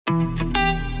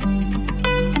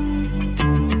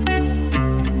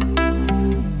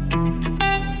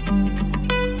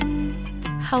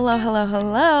Hello, hello,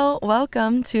 hello.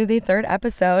 Welcome to the third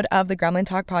episode of the Gremlin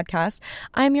Talk podcast.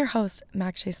 I'm your host,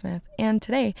 Max Shea Smith, and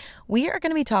today we are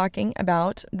going to be talking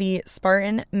about the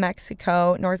Spartan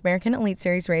Mexico North American Elite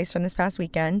Series race from this past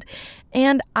weekend.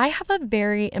 And I have a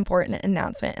very important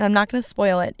announcement, and I'm not going to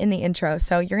spoil it in the intro,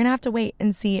 so you're going to have to wait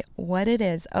and see what it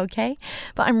is, okay?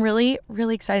 But I'm really,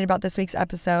 really excited about this week's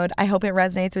episode. I hope it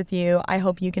resonates with you. I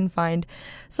hope you can find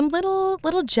some little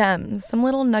gems, some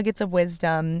little nuggets of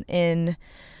wisdom in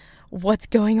what's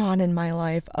going on in my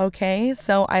life, okay?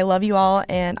 So I love you all,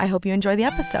 and I hope you enjoy the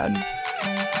episode.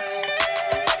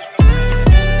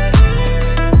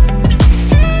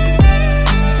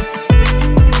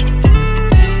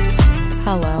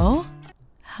 Hello?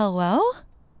 Hello?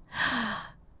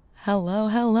 Hello,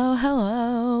 hello,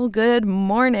 hello. Good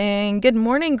morning. Good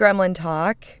morning, Gremlin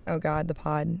Talk. Oh God, the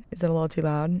pod. Is it a little too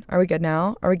loud? Are we good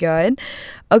now? Are we good?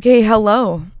 Okay,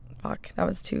 hello. Fuck, that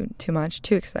was too much.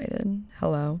 Too excited.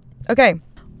 Hello. Okay,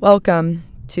 welcome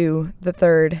to the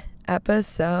third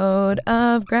episode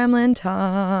of Gremlin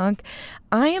Talk.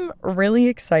 I am really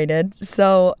excited.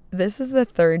 So this is the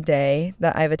third day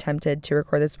that I've attempted to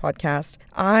record this podcast.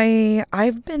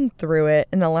 I've been through it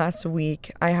in the last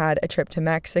week. I had a trip to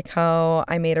Mexico.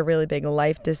 I made a really big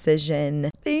life decision.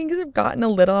 Things have gotten a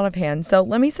little out of hand. So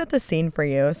let me set the scene for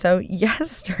you. So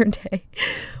yesterday,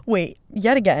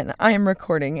 yet again, I am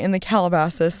recording in the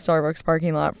Calabasas Starbucks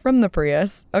parking lot from the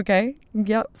Prius. Okay.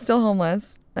 Yep. Still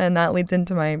homeless. And that leads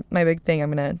into my big thing I'm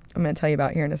gonna tell you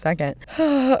about here in a second.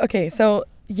 Okay, so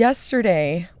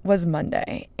yesterday was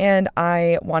Monday and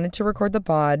I wanted to record the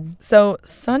pod. So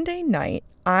Sunday night,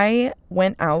 I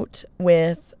went out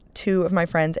with two of my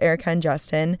friends, Erica and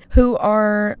Justin, who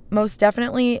are most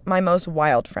definitely my most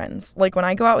wild friends. Like when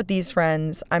I go out with these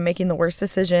friends, I'm making the worst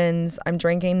decisions. I'm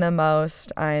drinking the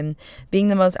most. I'm being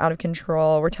the most out of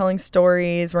control. We're telling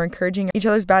stories. We're encouraging each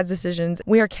other's bad decisions.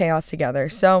 We are chaos together.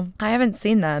 So I haven't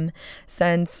seen them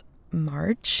since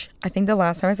March. I think the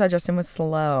last time I saw Justin was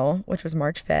Slow, which was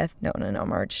March 5th. No,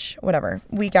 March, whatever.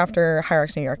 Week after High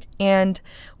Rocks, New York. And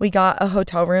we got a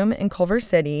hotel room in Culver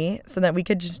City so that we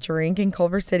could just drink in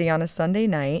Culver City on a Sunday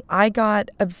night. I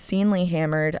got obscenely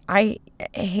hammered. I'm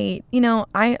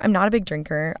not a big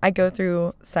drinker. I go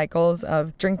through cycles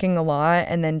of drinking a lot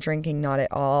and then drinking not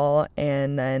at all.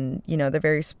 And then, the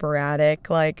very sporadic,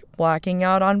 like blacking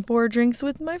out on 4 drinks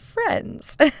with my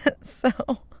friends. So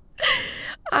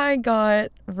I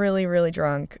got really, really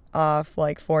drunk off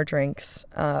like 4 drinks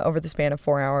over the span of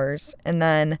 4 hours. And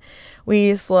then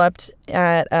we slept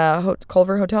at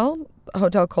Culver Hotel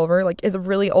Culver. Like, it's a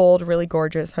really old, really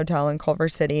gorgeous hotel in Culver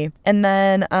City. And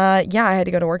then, I had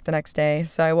to go to work the next day.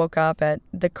 So I woke up at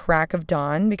the crack of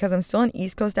dawn because I'm still on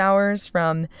East Coast hours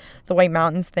from the White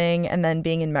Mountains thing. And then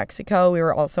being in Mexico, we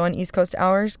were also on East Coast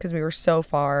hours because we were so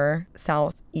far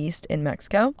southeast in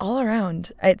Mexico. All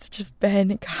around, it's just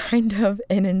been kind of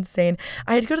an insane.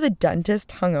 I had to go to the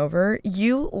dentist hungover.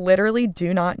 You literally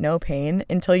do not know pain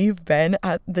until you've been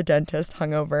at the dentist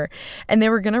hungover. And they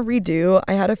were going to redo.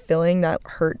 I had a filling that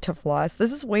hurt to floss.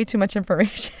 This is way too much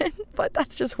information, but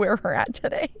that's just where we're at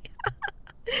today.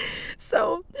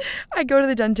 So I go to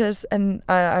the dentist and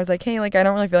I was like, hey, I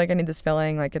don't really feel like I need this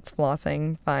filling. Like, it's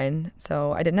flossing fine.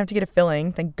 So I didn't have to get a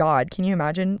filling. Thank God. Can you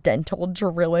imagine dental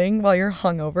drilling while you're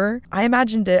hungover? I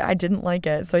imagined it. I didn't like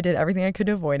it. So I did everything I could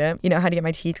to avoid it. I had to get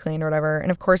my teeth cleaned or whatever.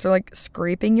 And of course, they're like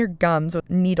scraping your gums with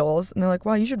needles. And they're like,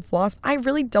 wow, you should floss. I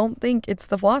really don't think it's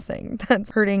the flossing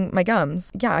that's hurting my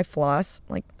gums. Yeah, I floss.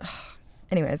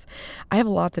 Anyways, I have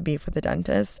lots of beef with the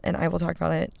dentist, and I will talk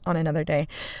about it on another day.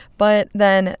 But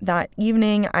then that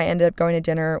evening, I ended up going to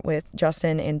dinner with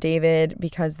Justin and David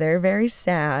because they're very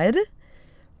sad.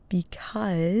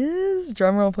 Because,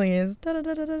 drumroll please,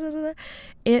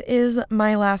 it is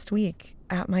my last week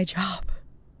at my job.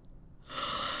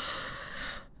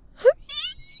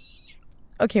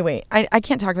 Okay, wait, I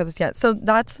can't talk about this yet. So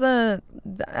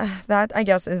that I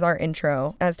guess is our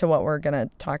intro as to what we're going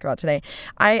to talk about today.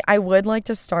 I would like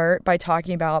to start by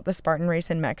talking about the Spartan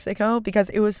race in Mexico because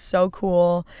it was so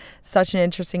cool, such an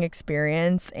interesting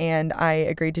experience, and I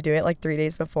agreed to do it like 3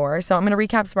 days before. So I'm going to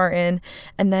recap Spartan,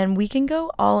 and then we can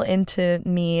go all into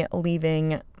me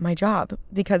leaving my job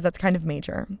because that's kind of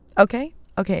major. Okay?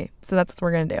 Okay, so that's what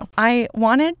we're going to do. I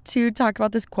wanted to talk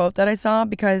about this quote that I saw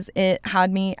because it had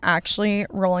me actually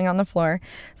rolling on the floor.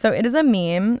 So it is a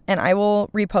meme, and I will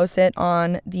repost it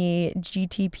on the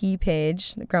GTP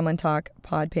page, the Gremlin Talk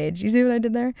pod page. You see what I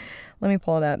did there? Let me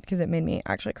pull it up because it made me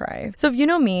actually cry. So if you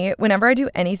know me, whenever I do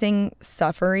anything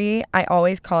suffery, I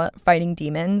always call it fighting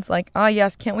demons. Like, oh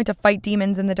yes, can't wait to fight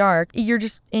demons in the dark. You're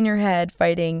just in your head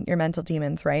fighting your mental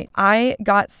demons, right? I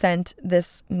got sent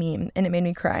this meme and it made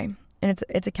me cry. And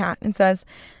it's a cat. It says,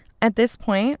 at this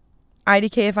point,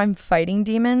 IDK if I'm fighting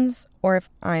demons or if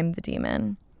I'm the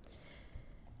demon.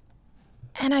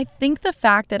 And I think the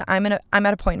fact that I'm at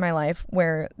a point in my life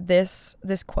where this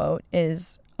quote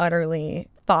is utterly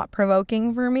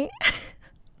thought-provoking for me.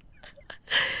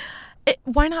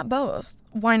 Why not both?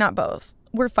 Why not both?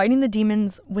 We're fighting the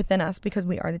demons within us because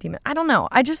we are the demon. I don't know.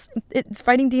 It's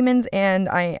fighting demons and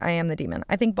I am the demon.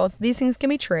 I think both of these things can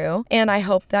be true. And I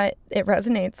hope that it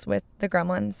resonates with the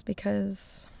gremlins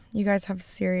because you guys have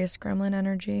serious gremlin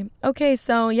energy. Okay,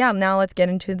 so yeah, now let's get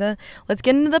into the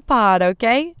pod,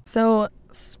 okay? So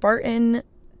Spartan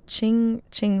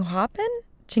Chinghopin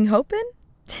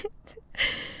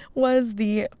was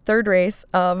the third race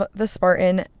of the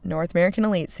Spartan North American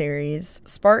Elite Series.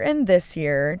 Spartan this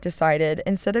year decided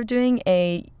instead of doing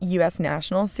a U.S.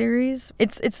 National Series,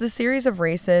 it's the series of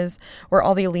races where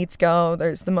all the elites go.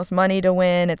 There's the most money to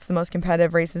win. It's the most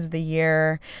competitive races of the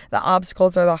year. The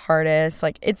obstacles are the hardest.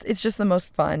 Like it's just the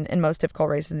most fun and most difficult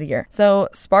races of the year. So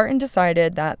Spartan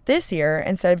decided that this year,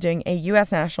 instead of doing a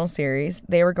U.S. National Series,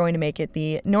 they were going to make it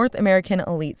the North American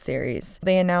Elite Series.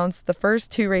 They announced the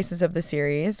first two races of the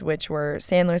series, which were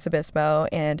San Luis Obispo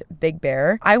and Big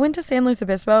Bear. I went to San Luis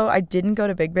Obispo. I didn't go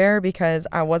to Big Bear because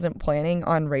I wasn't planning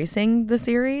on racing the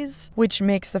series, which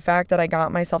makes the fact that I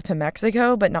got myself to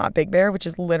Mexico but not Big Bear, which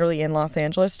is literally in Los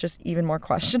Angeles, just even more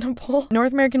questionable.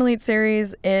 North American Elite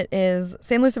Series, it is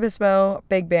San Luis Obispo,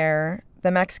 Big Bear,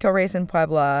 the Mexico race in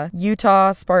Puebla,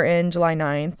 Utah, Spartan, July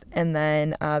 9th, and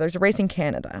then there's a race in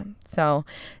Canada. So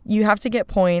you have to get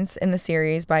points in the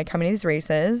series by coming to these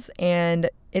races, and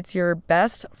it's your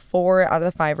best 4 out of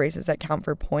the 5 races that count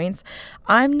for points.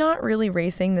 I'm not really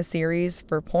racing the series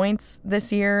for points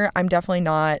this year. I'm definitely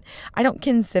not. I don't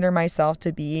consider myself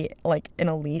to be like an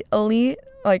elite.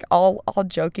 Like I'll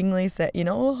jokingly say,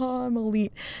 oh, I'm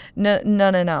elite.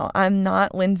 No. I'm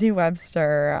not Lindsay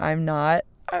Webster. I'm not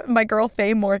my girl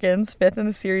Faye Morgan's 5th in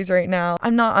the series right now.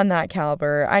 I'm not on that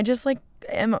caliber. I just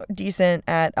am decent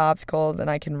at obstacles and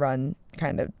I can run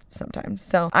kind of sometimes.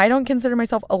 So I don't consider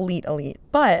myself elite,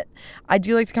 but I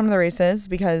do like to come to the races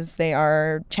because they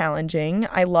are challenging.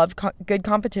 I love good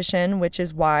competition, which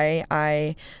is why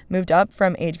I moved up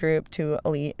from age group to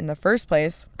elite in the first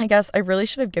place. I guess I really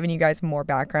should have given you guys more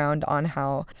background on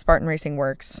how Spartan racing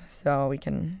works so we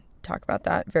can talk about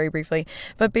that very briefly.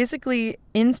 But basically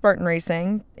in Spartan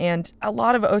racing and a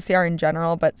lot of OCR in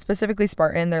general, but specifically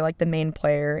Spartan, they're like the main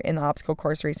player in the obstacle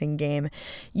course racing game.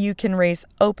 You can race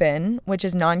open, which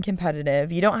is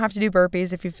non-competitive. You don't have to do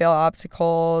burpees if you fail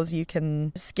obstacles. You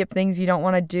can skip things you don't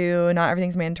want to do. Not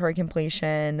everything's mandatory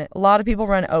completion. A lot of people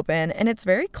run open and it's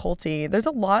very culty. There's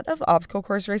a lot of obstacle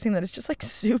course racing that is just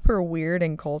super weird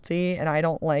and culty, and I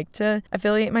don't like to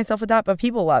affiliate myself with that, but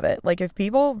people love it. Like if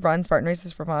people run Spartan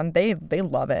races for fun, they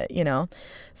love it,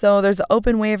 So there's the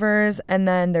open waivers, and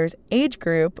then there's age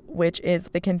group, which is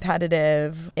the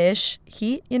competitive-ish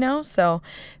heat, So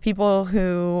people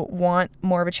who want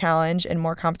more of a challenge and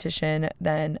more competition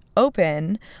than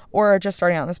open or are just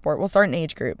starting out in the sport will start in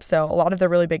age group. So a lot of the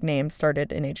really big names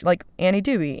started in age, like Annie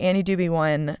Doobie. Annie Doobie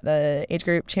won the age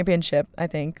group championship, I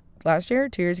think, last year,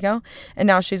 2 years ago, and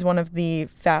now she's one of the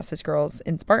fastest girls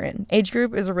in Spartan. Age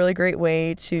group is a really great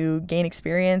way to gain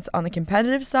experience on the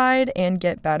competitive side and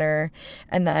get better,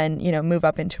 and then, move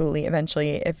up into elite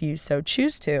eventually if you so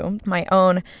choose to. My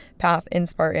own path in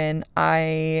Spartan,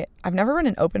 I've never run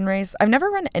an open race. I've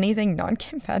never run anything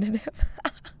non-competitive.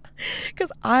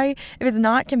 Because if it's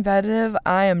not competitive,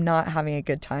 I am not having a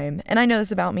good time. And I know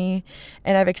this about me,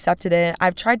 and I've accepted it.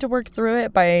 I've tried to work through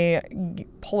it by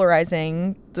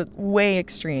polarizing the way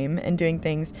extreme and doing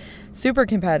things super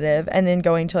competitive and then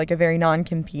going to a very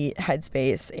non-compete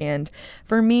headspace. And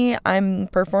for me, I'm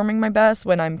performing my best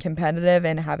when I'm competitive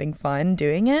and having fun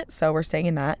doing it. So we're staying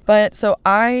in that. But so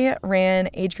I ran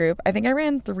age group. I think I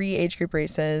ran 3 age group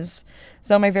races.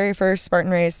 So my very first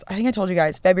Spartan race, I think I told you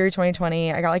guys, February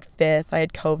 2020, I got 5th. I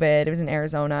had COVID. It was in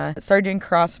Arizona. Started doing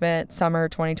CrossFit summer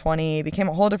 2020, became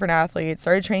a whole different athlete,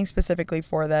 started training specifically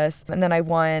for this. And then I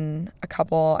won a couple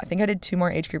I think I did 2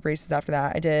 more age group races after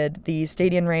that. I did the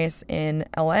Stadium race in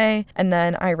LA, and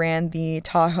then I ran the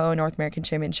Tahoe North American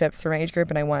Championships for my age group,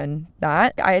 and I won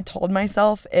that. I had told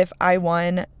myself if I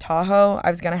won Tahoe,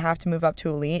 I was going to have to move up to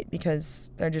elite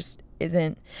because there just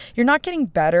isn't, you're not getting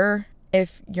better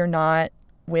if you're not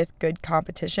with good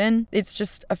competition. It's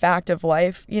just a fact of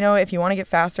life. You know, if you want to get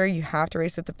faster, you have to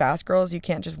race with the fast girls. You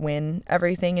can't just win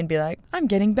everything and be like, I'm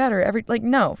getting better.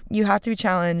 No, you have to be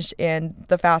challenged, and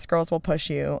the fast girls will push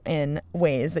you in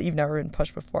ways that you've never been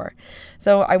pushed before.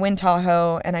 So I win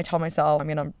Tahoe, and I tell myself I'm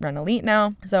going to run elite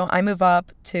now. So I move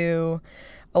up to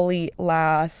elite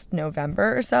last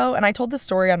November or so, and I told this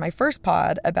story on my first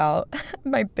pod about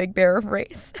my Big Bear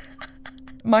race.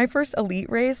 My first elite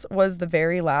race was the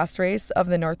very last race of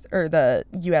the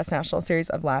US National Series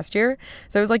of last year.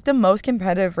 So it was like the most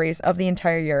competitive race of the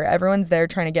entire year. Everyone's there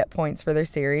trying to get points for their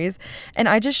series. And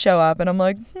I just show up and I'm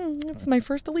like, it's my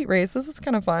first elite race. This is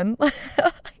kind of fun.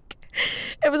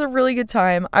 It was a really good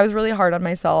time. I was really hard on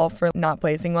myself for not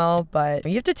placing well, but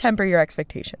you have to temper your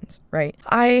expectations, right?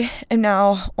 I am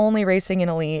now only racing in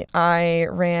elite. I've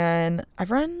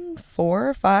run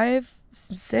 4, 5,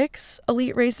 6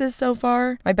 elite races so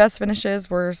far. My best finishes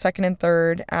were 2nd and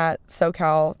 3rd at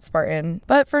SoCal Spartan.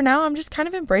 But for now, I'm just kind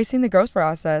of embracing the growth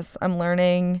process.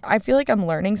 I feel like I'm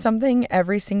learning something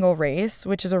every single race,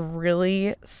 which is a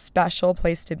really special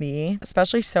place to be,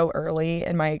 especially so early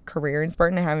in my career in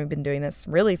Spartan. I haven't been doing this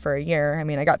really for a year. I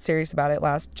mean, I got serious about it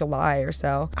last July or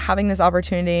so. Having this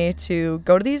opportunity to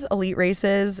go to these elite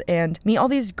races and meet all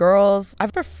these girls.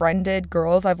 I've befriended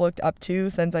girls I've looked up to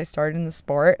since I started in the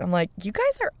sport. I'm like, you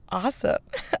guys are awesome.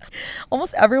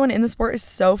 Almost everyone in the sport is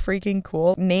so freaking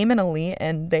cool. Name an elite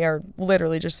and they are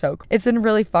literally just so cool. It's been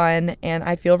really fun and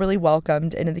I feel really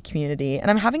welcomed into the community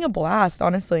and I'm having a blast,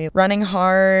 honestly. Running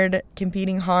hard,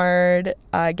 competing hard,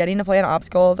 getting to play on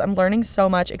obstacles. I'm learning so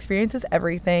much. Experience is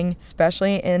everything,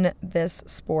 especially in this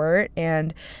sport,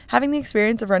 and having the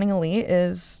experience of running elite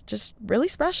is just really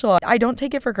special. I don't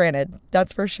take it for granted,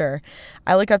 that's for sure.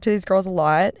 I look up to these girls a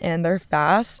lot and they're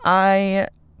fast. I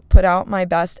put out my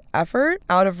best effort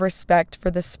out of respect for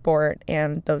the sport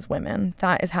and those women.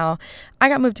 That is how I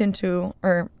got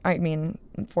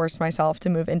forced myself to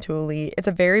move into elite. It's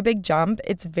a very big jump.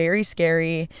 It's very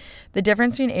scary. The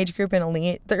difference between age group and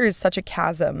elite, there is such a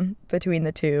chasm between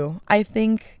the two. I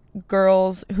think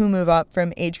girls who move up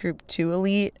from age group to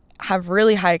elite have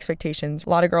really high expectations. A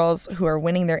lot of girls who are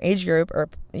winning their age group, or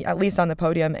at least on the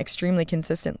podium extremely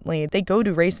consistently, they go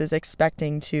to races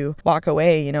expecting to walk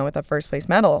away, with a first place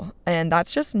medal. And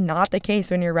that's just not the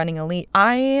case when you're running elite.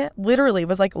 I literally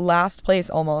was like last place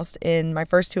almost in my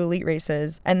first 2 elite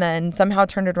races and then somehow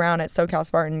turned it around at SoCal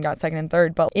Spartan and got 2nd and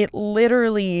 3rd. But it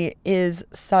literally is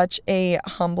such a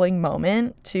humbling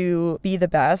moment to be the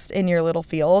best in your little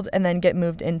field and then get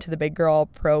moved into the big girl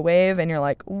pro wave and you're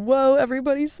like, whoa,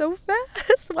 everybody's so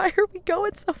fast. Why are we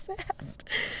going so fast?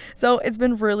 So it's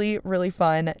been really, really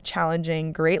fun,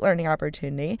 challenging, great learning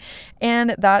opportunity.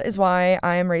 And that is why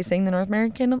I'm racing the North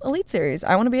American Elite Series.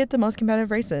 I want to be at the most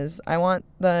competitive races. I want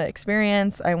the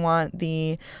experience. I want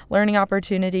the learning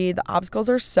opportunity. The obstacles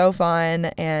are so fun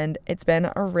and it's been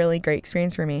a really great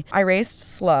experience for me. I raced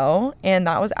slow and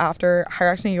that was after High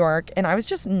Rocks, New York. And I was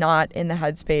just not in the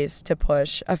headspace to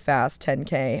push a fast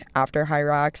 10K after High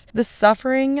Rocks. The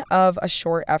suffering of a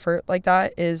short effort like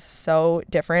that is so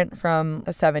different from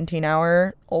a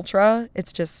 17-hour ultra.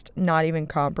 It's just not even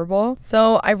comparable.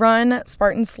 So I run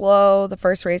Spartan slow, the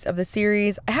first race of the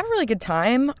series. I have a really good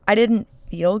time. I didn't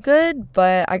feel good,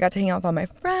 but I got to hang out with all my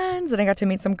friends and I got to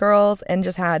meet some girls and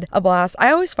just had a blast. I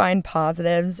always find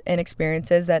positives in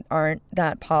experiences that aren't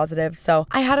that positive. So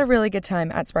I had a really good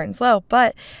time at Spartan Slow.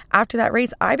 But after that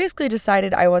race, I basically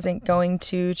decided I wasn't going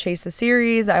to chase the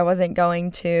series. I wasn't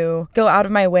going to go out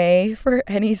of my way for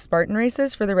any Spartan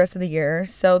races for the rest of the year.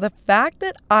 So the fact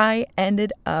that I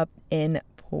ended up in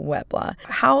Puebla,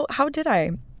 how did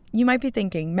I? You might be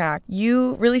thinking, Mac,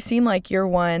 you really seem like you're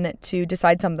one to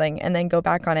decide something and then go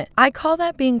back on it. I call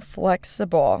that being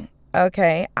flexible.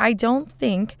 Okay, I don't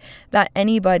think that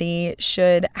anybody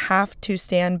should have to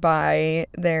stand by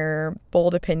their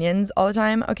bold opinions all the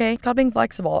time, okay? It's called being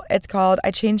flexible. It's called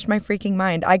I changed my freaking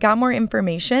mind. I got more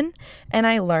information and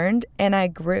I learned and I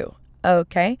grew.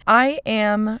 Okay. I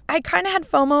kind of had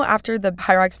FOMO after the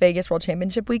High Rocks Vegas World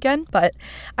Championship weekend, but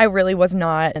I really was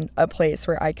not in a place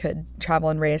where I could travel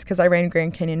and race because I ran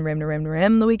Grand Canyon rim to rim to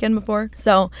rim the weekend before.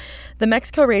 So the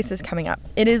Mexico race is coming up.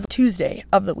 It is Tuesday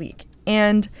of the week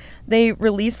and they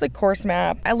released the course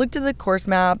map. I looked at the course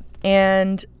map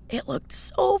and it looked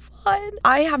so fun.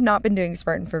 I have not been doing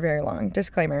Spartan for very long,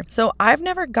 disclaimer. So I've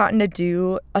never gotten to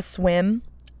do a swim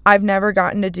I've never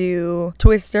gotten to do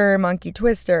Twister, Monkey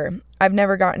Twister. I've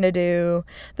never gotten to do,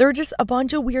 there were just a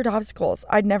bunch of weird obstacles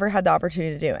I'd never had the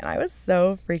opportunity to do. And I was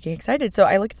so freaking excited. So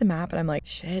I look at the map and I'm like,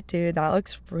 shit, dude, that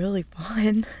looks really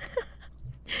fun.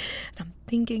 And I'm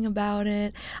thinking about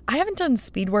it. I haven't done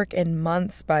speed work in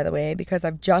months, by the way, because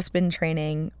I've just been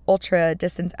training ultra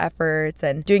distance efforts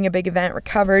and doing a big event,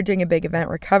 recover, doing a big event,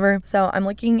 recover. So I'm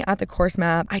looking at the course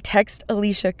map. I text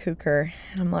Alicia Cooker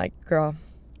and I'm like, girl,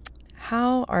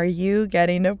 how are you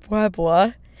getting to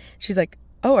Puebla? She's like,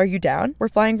 oh, are you down? We're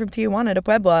flying from Tijuana to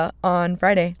Puebla on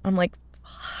Friday. I'm like,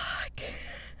 fuck.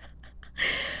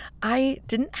 I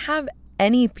didn't have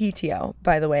any PTO,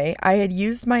 by the way. I had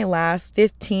used my last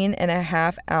 15 and a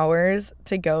half hours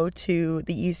to go to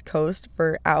the East Coast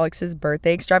for Alex's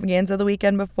birthday extravaganza the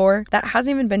weekend before. That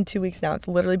hasn't even been 2 weeks now. It's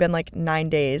literally been like 9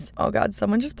 days. Oh God,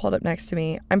 someone just pulled up next to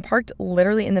me. I'm parked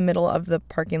literally in the middle of the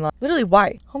parking lot. Literally,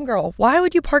 why? Homegirl, why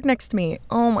would you park next to me?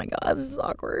 Oh my God, this is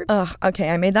awkward. Ugh,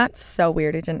 okay, I made that so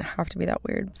weird. It didn't have to be that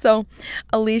weird. So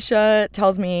Alicia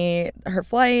tells me her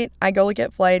flight. I go look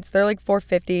at flights. They're like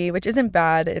 $450, which isn't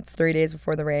bad. It's 3 days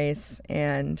before the race,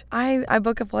 and I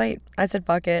book a flight. I said,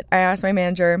 fuck it. I asked my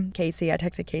manager, Casey, I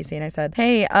texted Casey and I said,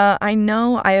 hey, I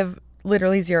know I have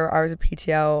literally 0 hours of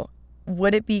PTO.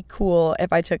 Would it be cool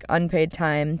if I took unpaid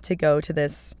time to go to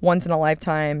this once in a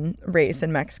lifetime race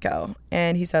in Mexico?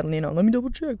 And he said, let me double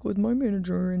check with my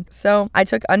manager. And so I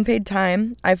took unpaid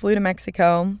time. I flew to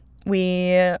Mexico.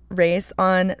 We race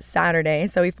on Saturday,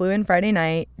 so we flew in Friday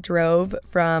night, drove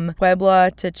from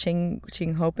Puebla to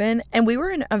Chinhopen, and we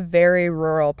were in a very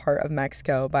rural part of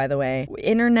Mexico, by the way.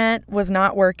 Internet was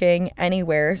not working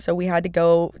anywhere, so we had to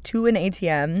go to an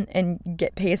ATM and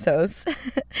get pesos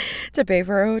to pay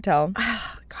for our hotel.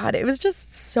 God, it was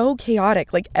just so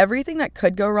chaotic. Like, everything that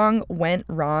could go wrong went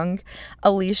wrong.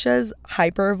 Alicia's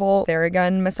Hypervolt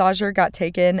Theragun massager got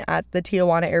taken at the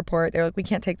Tijuana airport. They're like, we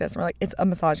can't take this. And we're like, it's a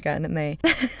massage gun. And they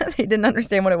didn't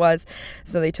understand what it was.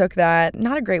 So they took that.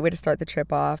 Not a great way to start the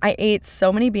trip off. I ate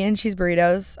so many bean and cheese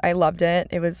burritos. I loved it.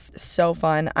 It was so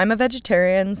fun. I'm a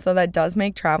vegetarian, so that does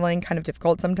make traveling kind of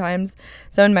difficult sometimes.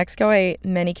 So in Mexico, I ate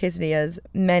many quesadillas,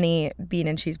 many bean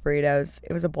and cheese burritos.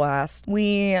 It was a blast.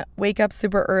 We wake up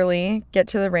super early, get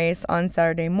to the race on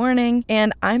Saturday morning,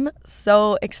 and I'm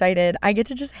so excited. I get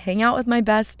to just hang out with my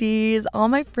besties. All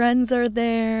my friends are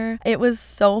there. It was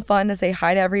so fun to say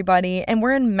hi to everybody. And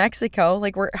we're in Mexico,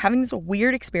 like, we're having this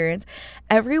weird experience.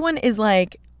 Everyone is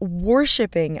like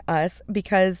worshiping us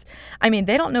because, I mean,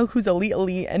 they don't know who's elite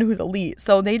and who's elite,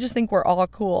 so they just think we're all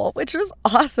cool, which was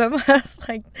awesome. I was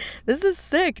like, this is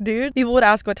sick, dude. People would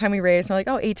ask what time we race, and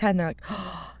we're like, oh, 8:10. They're like,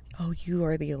 oh, you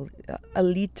are the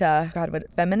elita. God,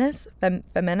 what, feminist?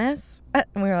 Feminist? And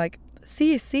we were like,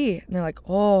 see. And they're like,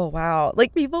 oh, wow.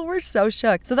 Like, people were so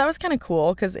shook. So that was kind of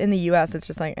cool, because in the U.S., it's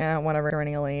just like, whatever, you're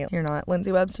any elite. You're not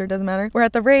Lindsay Webster, doesn't matter. We're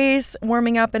at the race,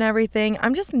 warming up and everything.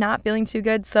 I'm just not feeling too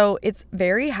good. So it's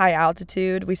very high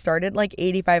altitude. We started like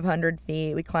 8,500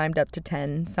 feet. We climbed up to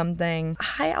 10 something.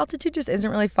 High altitude just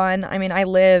isn't really fun. I mean, I'm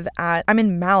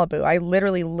in Malibu. I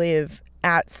literally live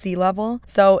at sea level,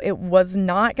 so it was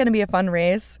not going to be a fun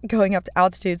race going up to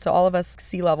altitude. So all of us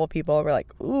sea level people were like,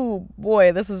 ooh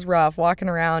boy, this is rough walking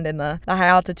around in the high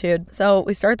altitude. So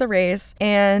we start the race,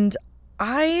 and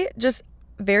I just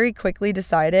very quickly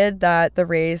decided that the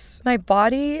race, my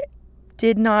body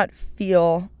did not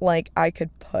feel like I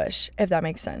could push, if that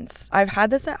makes sense. I've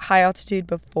had this at high altitude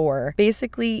before.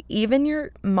 Basically, even your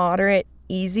moderate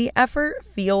easy effort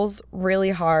feels really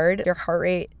hard. Your heart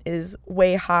rate is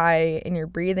way high and your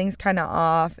breathing's kind of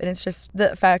off, and it's just the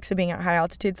effects of being at high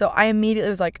altitude. So I immediately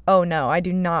was like, oh no, I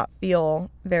do not feel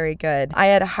very good. I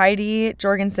had Heidi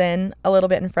Jorgensen a little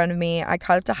bit in front of me. I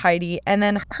caught up to Heidi, and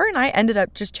then her and I ended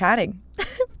up just chatting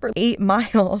for 8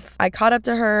 miles. I caught up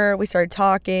to her. We started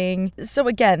talking. So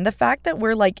again, the fact that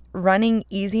we're like running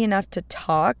easy enough to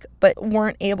talk but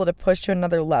weren't able to push to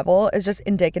another level is just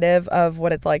indicative of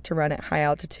what it's like to run at high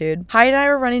altitude. Heidi and I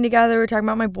were running together. We were talking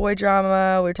about my boy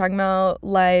drama. We were talking about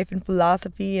life and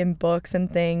philosophy and books and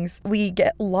things. We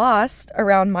get lost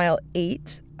around mile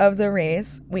 8 of the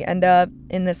race. We end up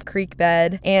in this creek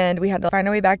bed, and we had to find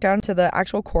our way back down to the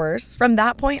actual course. From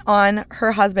that point on,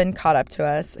 her husband caught up to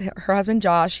us. Her husband,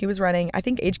 Josh, he was running, I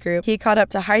think, age group. He caught up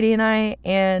to Heidi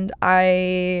and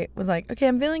I was like, okay,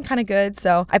 I'm feeling kind of good.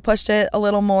 So I pushed it a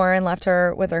little more and left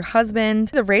her with her husband.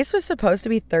 The race was supposed to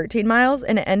be 13 miles,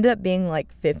 and it ended up being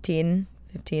like 15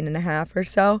 15 and a half or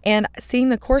so. And seeing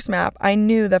the course map, I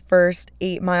knew the first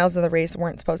 8 miles of the race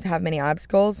weren't supposed to have many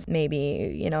obstacles,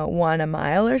 maybe, one a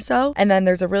mile or so. And then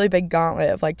there's a really big gauntlet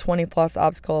of like 20 plus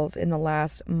obstacles in the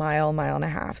last mile and a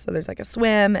half. So there's like a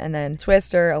swim and then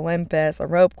Twister, Olympus, a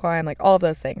rope climb, like all of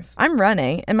those things. I'm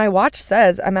running and my watch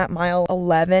says I'm at mile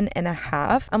 11 and a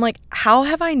half. I'm like, how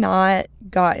have I not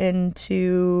gotten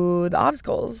to the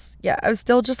obstacles? Yeah, I was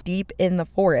still just deep in the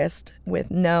forest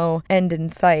with no end in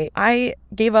sight. I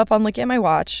gave up on looking at my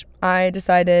watch. I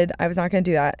decided I was not going to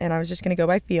do that and I was just going to go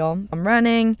by feel. I'm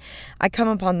running. I come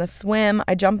upon the swim.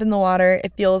 I jump in the water.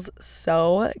 It feels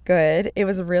so good. It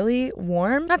was really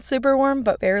warm, not super warm,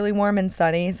 but fairly warm and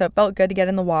sunny. So it felt good to get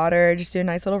in the water, just do a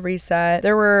nice little reset.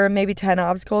 There were maybe 10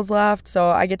 obstacles left. So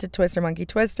I get to Twister, Monkey,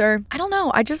 Twister. I don't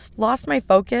know. I just lost my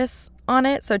focus on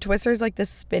it. So Twister is like this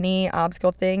spinny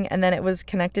obstacle thing, and then it was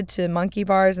connected to monkey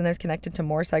bars and it was connected to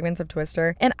more segments of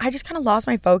Twister. And I just kind of lost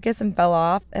my focus and fell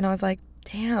off. And I was like,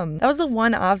 damn, that was the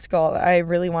one obstacle I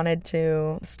really wanted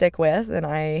to stick with and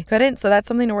I couldn't. So that's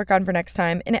something to work on for next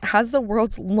time. And it has the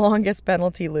world's longest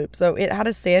penalty loop. So it had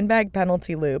a sandbag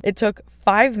penalty loop. It took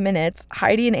 5 minutes.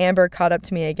 Heidi and Amber caught up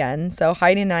to me again. So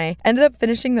Heidi and I ended up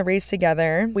finishing the race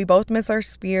together. We both missed our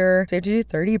spear. So we have to do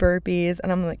 30 burpees.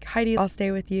 And I'm like, Heidi, I'll stay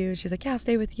with you. She's like, yeah, I'll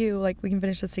stay with you. Like, we can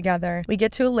finish this together. We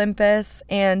get to Olympus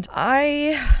and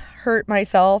I hurt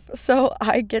myself. So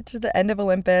I get to the end of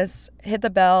Olympus, hit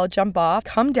the bell, jump off,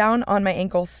 come down on my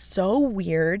ankle so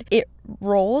weird. It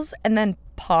rolls and then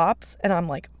pops and I'm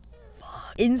like,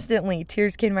 fuck. Instantly,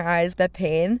 tears came to my eyes, the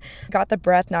pain. Got the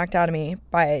breath knocked out of me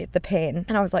by the pain.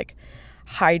 And I was like,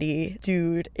 Heidi,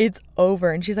 dude, it's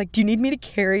over. And she's like, do you need me to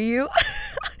carry you?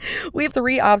 We have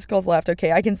 3 obstacles left.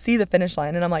 Okay, I can see the finish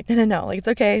line. And I'm like, no, like, it's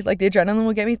okay. Like, the adrenaline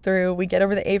will get me through. We get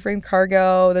over the A-frame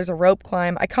cargo. There's a rope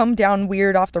climb. I come down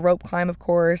weird off the rope climb, of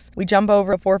course. We jump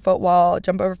over a 4-foot wall,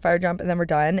 jump over fire jump, and then we're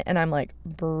done. And I'm like,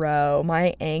 bro,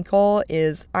 my ankle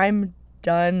I'm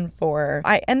done for.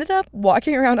 I ended up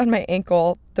walking around on my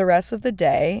ankle the rest of the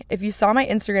day. If you saw my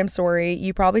Instagram story,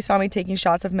 you probably saw me taking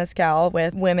shots of mezcal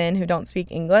with women who don't speak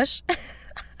English.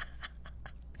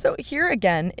 So here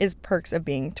again is perks of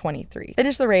being 23.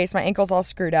 Finished the race, my ankle's all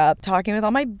screwed up, talking with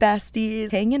all my besties,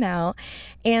 hanging out,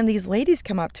 and these ladies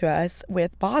come up to us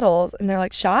with bottles and they're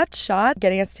like, shot,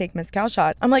 getting us to take mezcal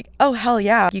shots. I'm like, oh, hell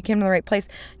yeah, you came to the right place.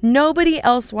 Nobody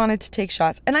else wanted to take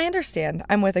shots. And I understand,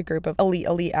 I'm with a group of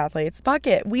elite athletes. Fuck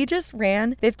it. We just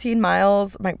ran 15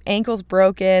 miles. My ankle's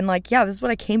broken. Like, yeah, this is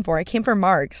what I came for. I came for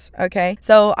marks, okay?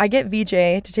 So I get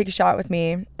VJ to take a shot with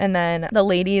me, and then the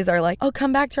ladies are like, oh,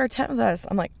 come back to our tent with us.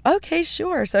 I'm like, okay,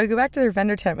 sure. So I go back to their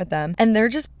vendor tent with them and they're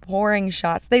just pouring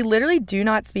shots. They literally do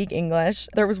not speak English.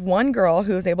 There was one girl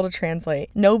who was able to translate.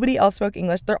 Nobody else spoke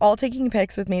English. They're all taking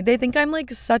pics with me. They think I'm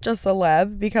like such a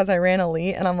celeb because I ran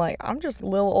elite, and I'm like, I'm just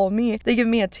little old me. They give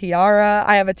me a tiara.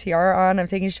 I have a tiara on. I'm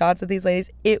taking shots with these ladies.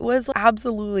 It was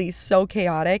absolutely so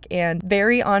chaotic and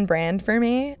very on brand for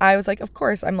me. I was like, of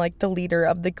course, I'm like the leader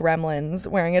of the Gremlins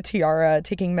wearing a tiara,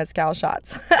 taking mezcal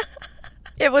shots.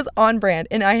 It was on brand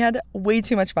and I had way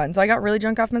too much fun. So I got really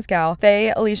drunk off mezcal.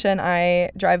 Faye, Alicia, and I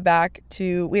drive back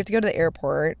we have to go to the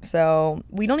airport. So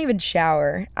we don't even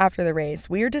shower after the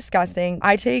race. We are disgusting.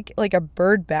 I take like a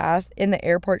bird bath in the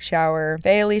airport shower.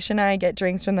 Faye, Alicia, and I get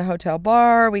drinks from the hotel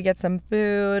bar. We get some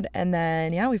food and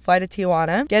then, we fly to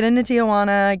Tijuana. Get into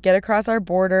Tijuana, get across our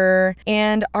border,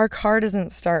 and our car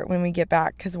doesn't start when we get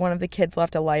back because one of the kids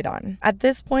left a light on. At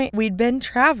this point, we'd been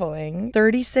traveling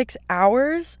 36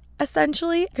 hours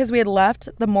essentially, because we had left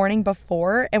the morning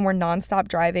before and we're nonstop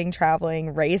driving,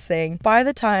 traveling, racing. By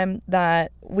the time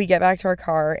that we get back to our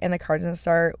car and the car doesn't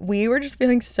start, we were just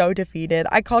feeling so defeated.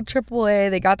 I called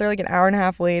AAA. They got there like an hour and a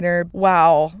half later.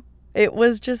 Wow. It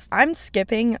was just, I'm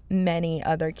skipping many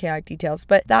other chaotic details,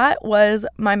 but that was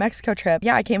my Mexico trip.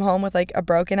 Yeah, I came home with like a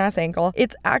broken ass ankle.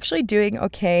 It's actually doing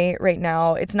okay right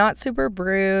now. It's not super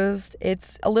bruised.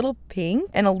 It's a little pink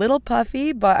and a little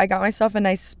puffy, but I got myself a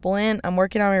nice splint. I'm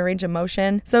working on my range of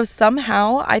motion. So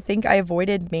somehow I think I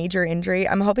avoided major injury.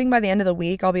 I'm hoping by the end of the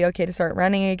week I'll be okay to start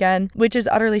running again, which is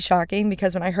utterly shocking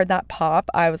because when I heard that pop,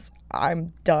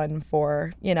 I'm done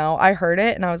for, I heard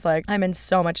it and I was like, I'm in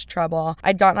so much trouble.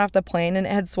 I'd gotten off the plane and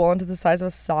it had swollen to the size of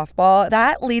a softball.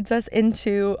 That leads us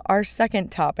into our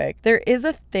second topic. There is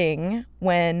a thing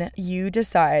when you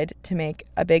decide to make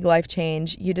a big life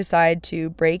change, you decide to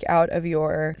break out of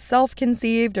your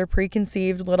self-conceived or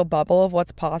preconceived little bubble of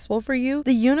what's possible for you.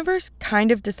 The universe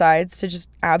kind of decides to just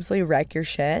absolutely wreck your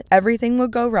shit. Everything will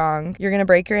go wrong. You're gonna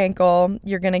break your ankle.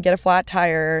 You're gonna get a flat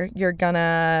tire.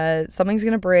 Something's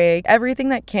gonna break. like everything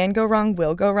that can go wrong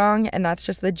will go wrong, and that's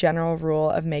just the general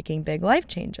rule of making big life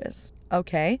changes.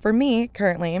 Okay. For me,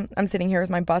 currently, I'm sitting here with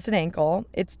my busted ankle.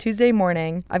 It's Tuesday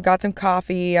morning. I've got some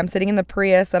coffee. I'm sitting in the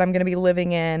Prius that I'm going to be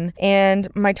living in, and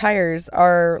my tires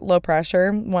are low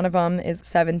pressure. One of them is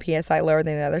 7 psi lower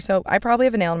than the other. So I probably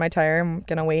have a nail in my tire. I'm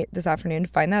going to wait this afternoon to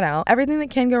find that out. Everything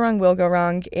that can go wrong will go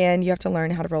wrong, and you have to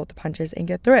learn how to roll with the punches and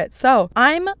get through it. So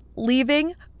I'm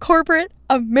leaving corporate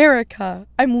America.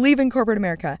 I'm leaving corporate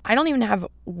America. I don't even have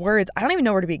words. I don't even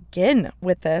know where to begin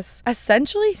with this.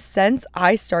 Essentially, since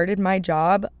I started my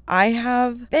job, I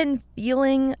have been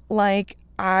feeling like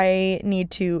I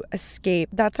need to escape.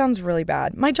 That sounds really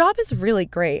bad. My job is really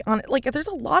great. There's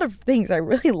a lot of things I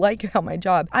really like about my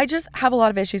job. I just have a lot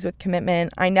of issues with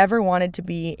commitment. I never wanted to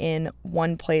be in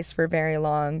one place for very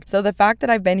long. So the fact that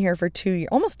I've been here for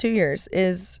almost 2 years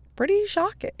is pretty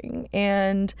shocking.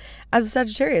 And as a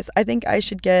Sagittarius, I think I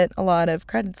should get a lot of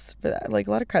credits for that. Like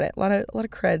a lot of credit, a lot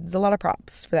of creds, a lot of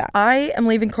props for that. I am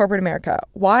leaving corporate America.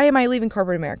 Why am I leaving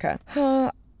corporate America?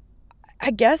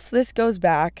 I guess this goes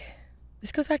back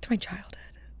to my childhood.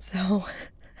 So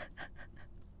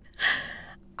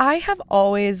I have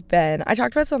always been, I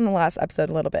talked about this on the last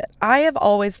episode a little bit. I have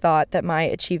always thought that my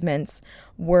achievements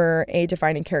were a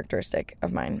defining characteristic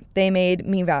of mine. They made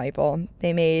me valuable.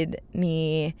 They made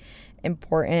me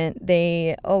important.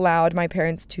 They allowed my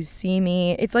parents to see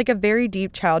me. It's like a very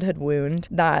deep childhood wound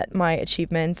that my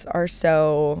achievements are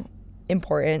so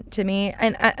important to me,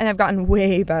 and I've gotten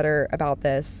way better about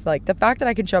this. Like the fact that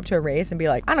I can show up to a race and be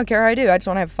like, I don't care how I do, I just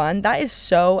want to have fun, that is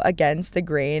so against the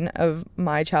grain of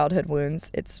my childhood wounds.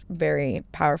 It's very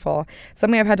powerful,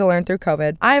 something I've had to learn through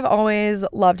COVID. I've always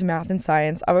loved math and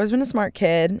science. I've always been a smart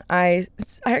kid. I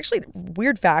actually,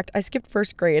 weird fact, I skipped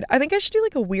first grade. I think I should do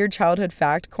like a weird childhood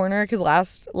fact corner, because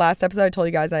last episode I told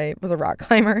you guys I was a rock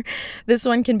climber. This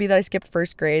one can be that I skipped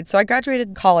first grade. So I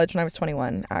graduated college when I was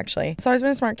 21, actually. So I've always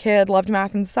been a smart kid, loved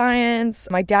math and science.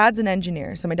 My dad's an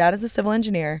engineer, so my dad is a civil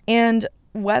engineer. And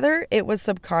whether it was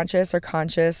subconscious or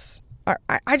conscious,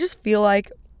 I just feel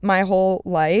like my whole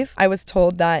life I was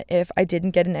told that if I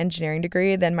didn't get an engineering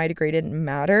degree, then my degree didn't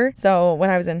matter. So when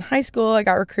I was in high school, I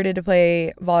got recruited to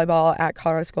play volleyball at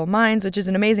Colorado School of Mines, which is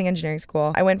an amazing engineering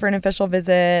school. I went for an official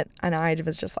visit, and I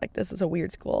was just like, this is a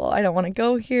weird school. I don't want to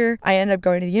go here. I ended up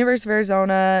going to the University of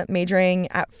Arizona, majoring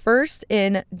at first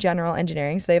in general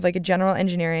engineering. So they have like a general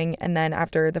engineering, and then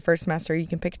after the first semester, you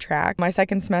can pick a track. My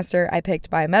second semester, I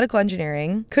picked biomedical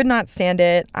engineering. Could not stand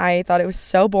it. I thought it was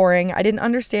so boring. I didn't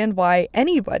understand why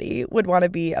anybody would want to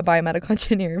be a biomedical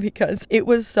engineer, because it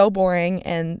was so boring,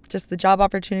 and just the job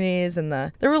opportunities and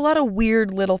there were a lot of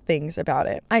weird little things about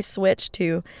it. I switched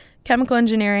to chemical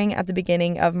engineering at the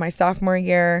beginning of my sophomore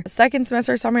year. Second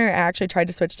semester, sophomore year, I actually tried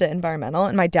to switch to environmental,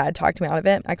 and my dad talked me out of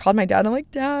it. I called my dad. I'm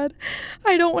like, Dad,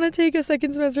 I don't want to take a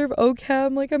second semester of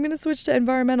OChem. Like, I'm going to switch to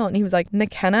environmental. And he was like,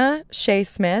 McKenna Shea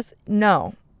Smith,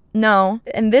 no.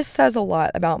 And this says a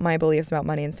lot about my beliefs about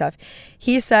money and stuff.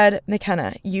 He said,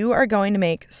 McKenna, you are going to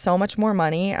make so much more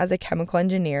money as a chemical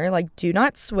engineer. Like, do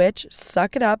not switch.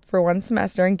 Suck it up for one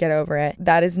semester and get over it.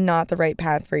 That is not the right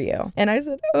path for you. And I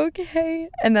said, okay.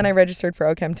 And then I registered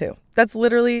for OChem too. That's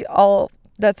literally all.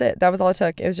 That's it. That was all it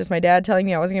took. It was just my dad telling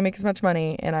me I wasn't gonna make as much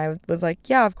money, and I was like,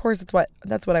 yeah, of course,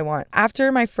 that's what I want.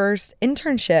 After my first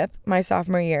internship, my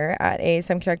sophomore year at a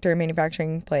semiconductor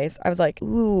manufacturing place, I was like,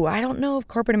 ooh, I don't know if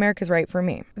corporate America is right for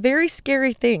me. Very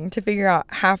scary thing to figure out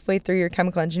halfway through your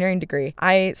chemical engineering degree.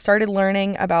 I started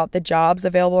learning about the jobs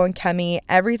available in chemi.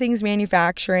 Everything's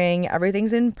manufacturing,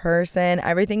 everything's in person,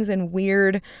 everything's in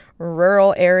weird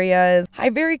rural areas.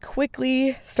 I very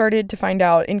quickly started to find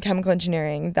out in chemical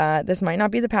engineering that this might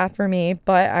not be the path for me,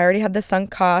 but I already had the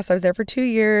sunk costs. I was there for 2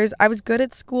 years. I was good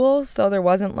at school, so there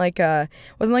wasn't like I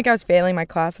was failing my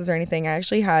classes or anything. I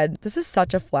actually had, this is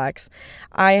such a flex,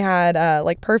 I had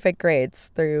like perfect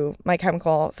grades through my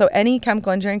chemical. So any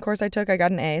chemical engineering course I took, I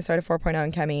got an A, so I had a 4.0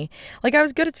 in chemi. Like, I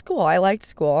was good at school. I liked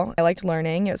school. I liked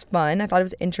learning. It was fun. I thought it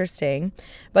was interesting.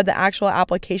 But the actual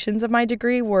applications of my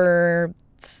degree were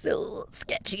still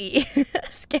sketchy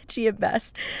at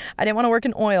best. I didn't want to work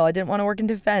in oil. I didn't want to work in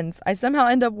defense. I somehow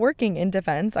end up working in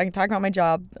defense. I can talk about my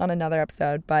job on another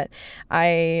episode, but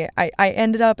I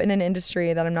ended up in an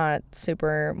industry that I'm not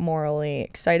super morally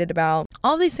excited about.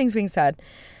 All these things being said,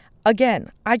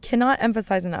 again, I cannot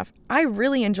emphasize enough, I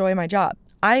really enjoy my job.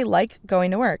 I like going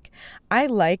to work. I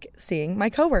like seeing my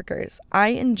coworkers. I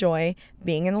enjoy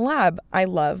being in the lab. I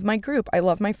love my group. I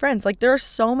love my friends. Like, there are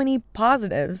so many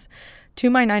positives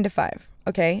to my 9 to 5.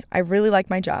 Okay, I really like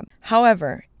my job.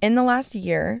 However, in the last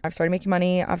year, I've started making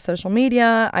money off social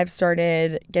media. I've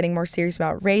started getting more serious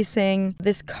about racing.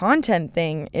 This content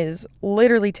thing is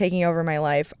literally taking over my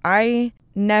life. I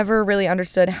never really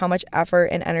understood how much effort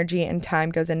and energy and time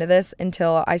goes into this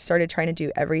until I started trying to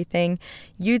do everything.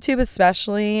 YouTube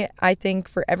especially, I think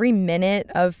for every minute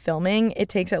of filming, it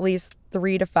takes at least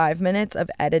 3 to 5 minutes of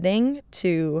editing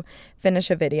to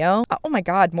finish a video. Oh my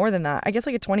God, more than that. I guess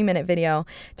like a 20-minute video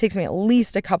takes me at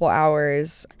least a couple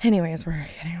hours. Anyways, we're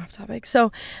getting off topic. So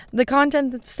the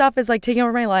content stuff is like taking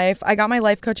over my life. I got my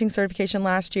life coaching certification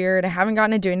last year and I haven't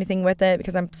gotten to do anything with it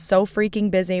because I'm so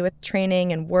freaking busy with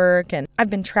training and work, and I've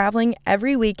been traveling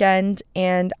every weekend,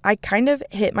 and I kind of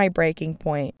hit my breaking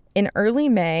point. In early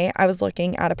May, I was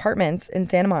looking at apartments in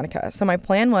Santa Monica. So my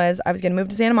plan was I was going to move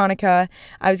to Santa Monica.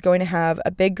 I was going to have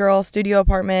a big girl studio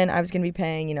apartment. I was going to be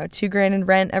paying, $2,000 in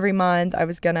rent every month. I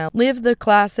was going to live the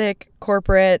classic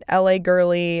corporate LA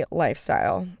girly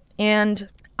lifestyle. And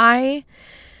I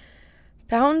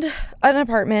found an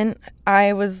apartment.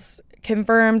 I was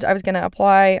confirmed I was going to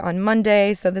apply on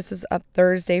Monday. So this is a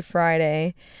Thursday,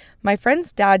 Friday. My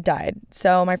friend's dad died.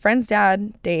 So my friend's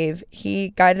dad, Dave, he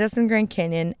guided us in the Grand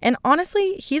Canyon. And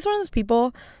honestly, he's one of those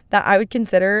people that I would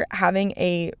consider having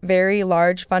a very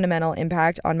large fundamental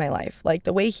impact on my life. Like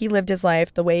the way he lived his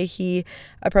life, the way he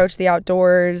approached the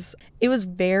outdoors, it was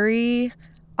very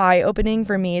eye-opening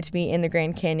for me to be in the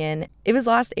Grand Canyon. It was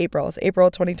last April. So April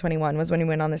 2021 was when we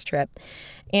went on this trip.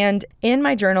 And in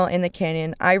my journal in the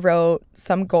canyon, I wrote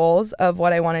some goals of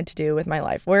what I wanted to do with my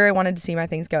life, where I wanted to see my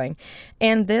things going.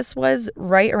 And this was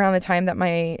right around the time that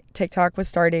my TikTok was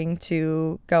starting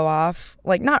to go off.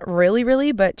 Like not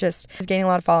really, but just was gaining a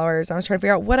lot of followers. I was trying to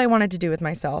figure out what I wanted to do with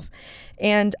myself.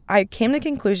 And I came to the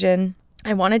conclusion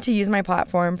I wanted to use my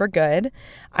platform for good.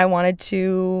 I wanted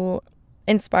to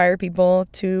inspire people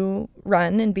to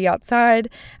run and be outside.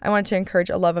 I wanted to encourage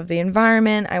a love of the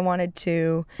environment. I wanted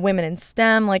to women in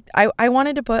STEM. Like I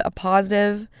wanted to put a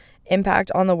positive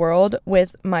impact on the world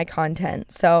with my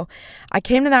content. So I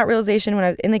came to that realization when I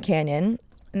was in the canyon,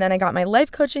 and then I got my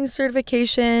life coaching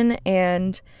certification,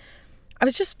 and I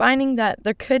was just finding that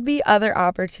there could be other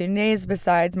opportunities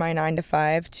besides my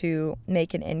 9-to-5 to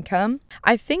make an income.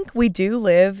 I think we do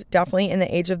live definitely in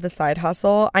the age of the side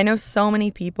hustle. I know so many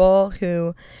people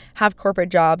who have corporate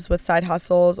jobs with side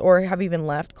hustles or have even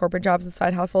left corporate jobs with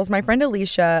side hustles. My friend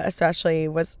Alicia especially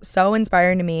was so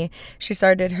inspiring to me. She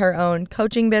started her own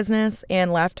coaching business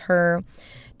and left her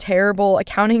terrible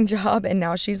accounting job, and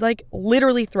now she's like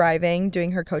literally thriving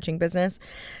doing her coaching business.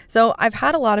 So I've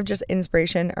had a lot of just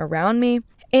inspiration around me.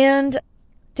 And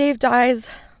Dave dies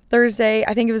Thursday,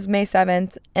 I think it was May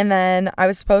 7th, and then I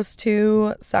was supposed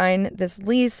to sign this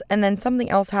lease, and then something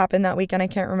else happened that weekend, I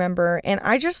can't remember, and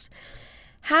I just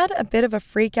had a bit of a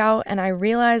freak out, and I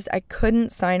realized I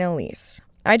couldn't sign a lease.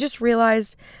 I just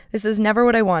realized this is never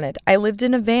what I wanted. I lived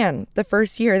in a van the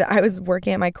first year that I was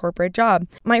working at my corporate job.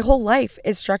 My whole life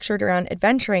is structured around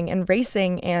adventuring and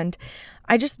racing, and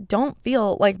I just don't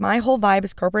feel like my whole vibe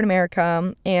is corporate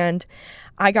America. And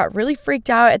I got really freaked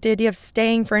out at the idea of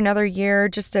staying for another year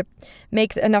just to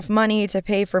make enough money to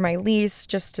pay for my lease,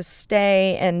 just to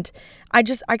stay. And I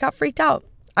got freaked out.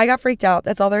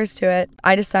 That's all there is to it.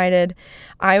 I decided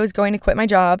I was going to quit my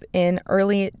job in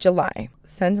early July.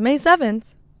 Since May 7th,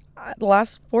 the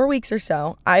last 4 weeks or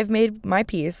so, I've made my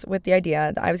peace with the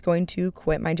idea that I was going to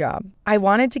quit my job. I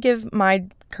wanted to give my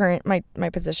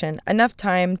position enough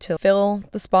time to fill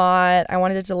the spot. I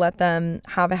wanted to let them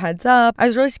have a heads up. I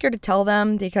was really scared to tell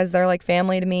them because they're like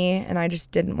family to me, and I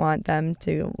just didn't want them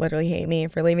to literally hate me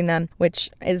for leaving them, which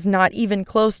is not even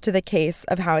close to the case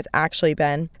of how it's actually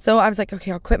been. So I was like,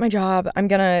 okay, I'll quit my job. I'm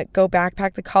gonna go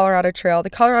backpack the Colorado Trail. The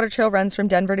Colorado Trail runs from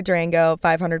Denver to Durango,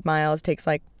 500 miles, takes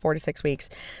like 4 to 6 weeks.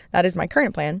 That is my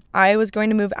current plan. I was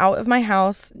going to move out of my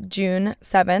house June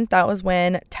 7th. That was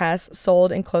when Tess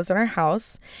sold and closed on our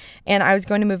house. And I was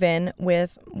going to move in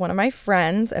with one of my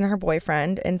friends and her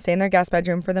boyfriend and stay in their guest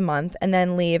bedroom for the month, and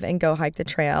then leave and go hike the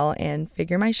trail and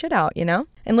figure my shit out,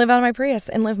 and live out of my Prius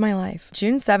and live my life.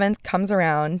 June 7th comes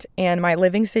around and my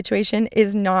living situation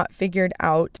is not figured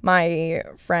out. My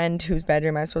friend whose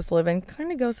bedroom I was supposed to live in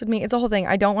kind of ghosted me. It's a whole thing.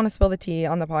 I don't want to spill the tea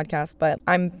on the podcast, but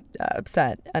I'm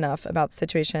upset enough about the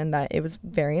situation that it was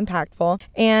very impactful.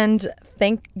 And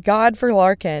thank God for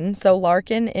Larkin. So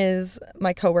Larkin is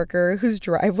my coworker whose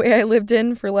driveway I lived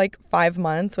in for like 5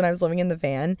 months when I was living in the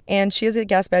van. And she has a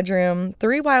guest bedroom,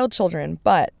 3 wild children,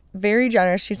 but very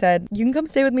generous. She said, you can come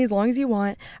stay with me as long as you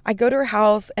want. I go to her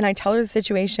house and I tell her the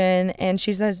situation, and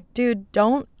she says, dude,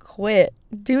 don't quit.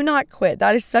 Do not quit.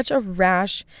 That is such a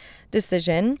rash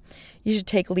decision. You should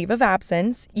take leave of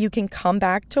absence. You can come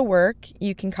back to work.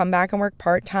 You can come back and work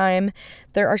part-time.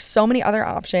 There are so many other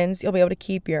options. You'll be able to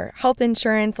keep your health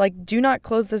insurance. Like, do not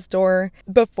close this door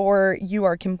before you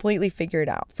are completely figured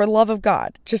out. For the love of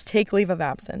God, just take leave of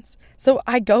absence. So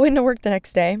I go into work the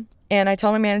next day and I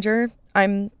tell my manager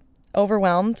I'm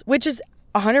overwhelmed, which is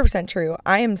 100% true.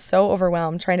 I am so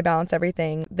overwhelmed trying to balance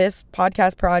everything. This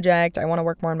podcast project, I want to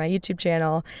work more on my YouTube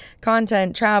channel,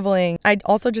 content, traveling. I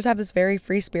also just have this very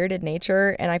free-spirited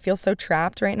nature and I feel so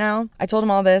trapped right now. I told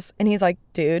him all this and he's like,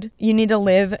 dude, you need to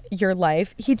live your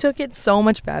life. He took it so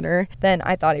much better than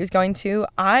I thought he was going to.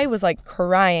 I was like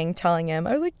crying, telling him,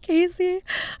 I was like, Casey,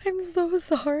 I'm so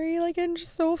sorry. Like, I'm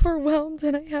just so overwhelmed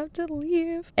and I have to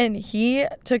leave. And he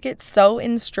took it so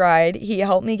in stride. He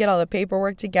helped me get all the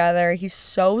paperwork together. He's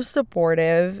so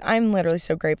supportive. I'm literally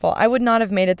so grateful. I would not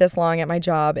have made it this long at my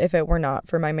job if it were not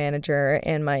for my manager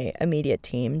and my immediate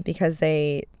team, because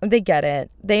they get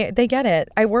it. They get it.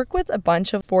 I work with a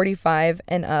bunch of 45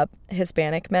 and up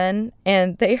Hispanic men,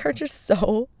 and they are just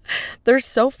they're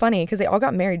so funny because they all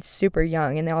got married super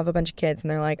young and they all have a bunch of kids,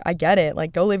 and they're like, I get it,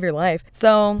 like, go live your life.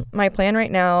 So my plan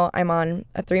right now, I'm on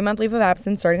a 3-month leave of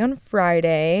absence starting on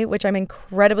Friday, which I'm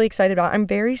incredibly excited about. I'm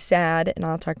very sad, and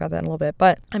I'll talk about that in a little bit,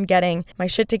 but I'm getting my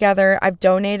shit together. I've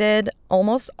donated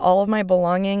almost all of my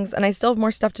belongings and I still have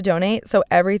more stuff to donate. So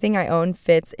everything I own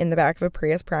fits in the back of a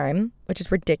Prius Prime, which is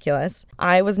ridiculous.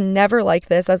 I was never like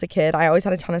this as a kid. I always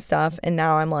had a ton of stuff, and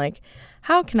now I'm like,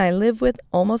 how can I live with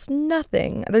almost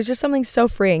nothing? There's just something so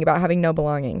freeing about having no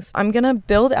belongings. I'm gonna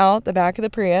build out the back of the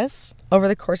Prius over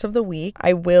the course of the week.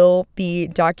 I will be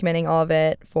documenting all of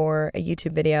it for a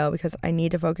YouTube video because I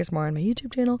need to focus more on my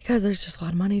YouTube channel because there's just a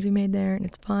lot of money to be made there and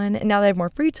it's fun. And now that I have more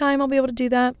free time, I'll be able to do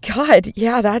that. God,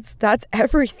 yeah, that's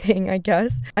everything, I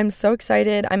guess. I'm so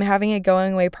excited. I'm having a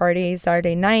going away party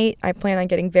Saturday night. I plan on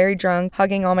getting very drunk,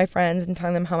 hugging all my friends and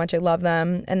telling them how much I love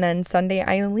them. And then Sunday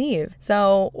I leave.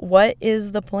 So what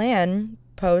is the plan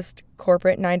post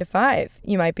corporate 9 to 5,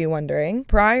 you might be wondering?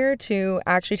 Prior to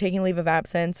actually taking leave of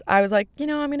absence, I was like, I'm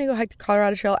gonna go hike the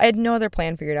Colorado Trail. I had no other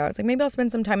plan figured out. I was like, maybe I'll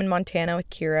spend some time in Montana with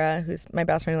Kira, who's my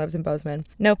best friend who lives in Bozeman.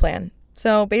 No plan.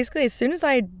 So basically, as soon as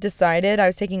I decided I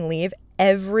was taking leave,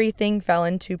 everything fell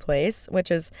into place,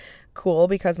 which is cool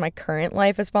because my current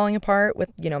life is falling apart with,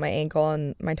 my ankle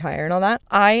and my tire and all that.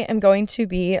 I am going to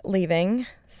be leaving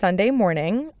Sunday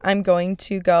morning. I'm going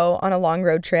to go on a long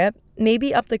road trip,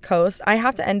 maybe up the coast. I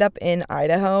have to end up in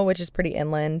Idaho, which is pretty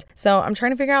inland. So I'm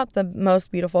trying to figure out the most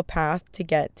beautiful path to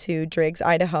get to Driggs,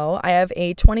 Idaho. I have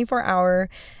a 24-hour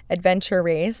adventure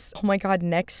race. Oh my God,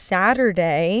 next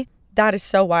Saturday. That is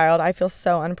so wild. I feel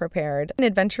so unprepared. An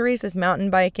adventure race is mountain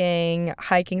biking,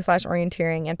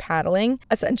 hiking/orienteering, and paddling.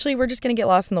 Essentially, we're just going to get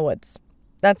lost in the woods.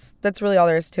 That's really all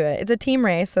there is to it. It's a team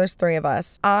race, so there's 3 of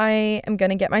us. I am going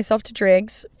to get myself to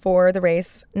Driggs for the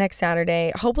race next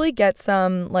Saturday. Hopefully get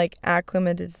some, like,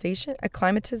 acclimatization?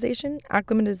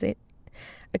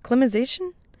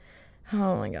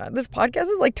 Oh my God. This podcast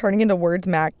is, like, turning into words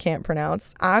Mac can't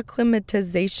pronounce.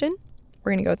 Acclimatization?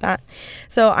 We're going to go with that.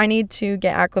 So I need to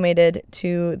get acclimated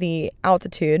to the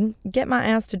altitude, get my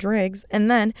ass to Driggs, and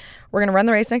then we're going to run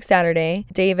the race next Saturday.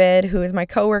 David, who is my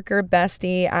coworker,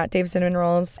 bestie at Dave Cinnamon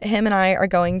Rolls, him and I are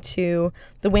going to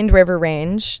the Wind River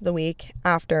Range the week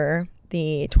after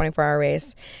the 24-hour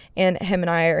race, and him and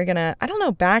I are gonna,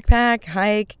 backpack,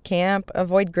 hike, camp,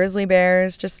 avoid grizzly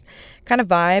bears, just kind of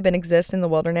vibe and exist in the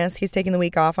wilderness. He's taking the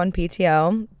week off on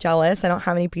PTO. Jealous. I don't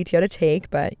have any PTO to take,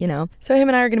 but So him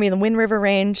and I are gonna be in the Wind River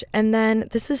Range, and then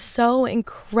this is so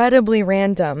incredibly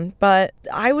random, but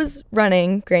I was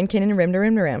running Grand Canyon rim to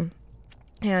rim to rim.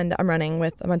 And I'm running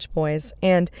with a bunch of boys,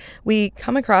 and we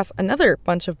come across another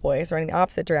bunch of boys running the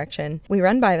opposite direction. We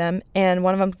run by them, and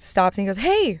one of them stops and he goes,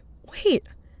 "Hey, wait,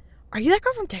 are you that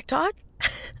girl from TikTok?"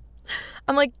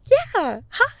 I'm like, "Yeah,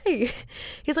 hi."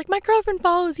 He's like, "My girlfriend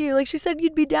follows you. Like, she said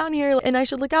you'd be down here and I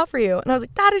should look out for you." And I was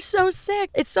like, "That is so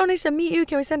sick. It's so nice to meet you.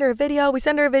 Can we send her a video?" We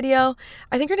send her a video.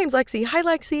 I think her name's Lexi. Hi,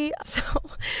 Lexi. So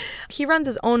he runs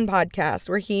his own podcast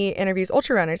where he interviews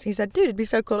ultra runners. He said, "Dude, it'd be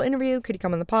so cool to interview. Could you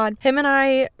come on the pod?" Him and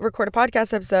I record a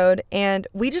podcast episode, and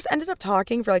we just ended up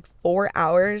talking for like 4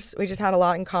 hours. We just had a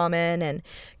lot in common and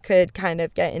could kind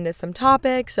of get into some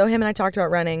topics. So him and I talked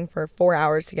about running for 4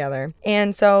 hours together.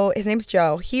 And so his name's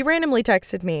Joe. He randomly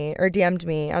texted me or DM'd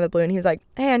me out of the blue, and he was like,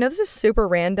 hey, I know this is super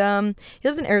random. He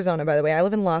lives in Arizona, by the way. I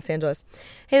live in Los Angeles.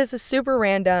 Hey, this is super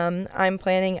random. I'm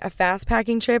planning a fast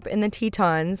packing trip in the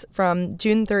Tetons from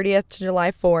June 30th to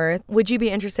July 4th. Would you be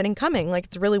interested in coming? Like,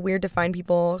 it's really weird to find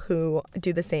people who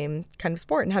do the same kind of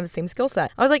sport and have the same skill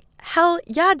set. I was like, hell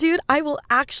yeah, dude. I will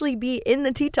actually be in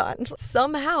the Tetons.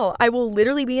 Somehow, I will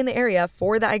literally be in the area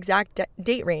for that exact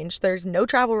date range. There's no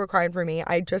travel required for me.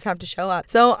 I just have to show up.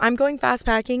 So I'm going fast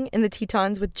packing in the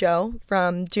Tetons with Joe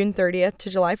from June 30th to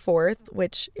July 4th,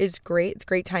 which is great. It's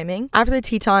great timing. After the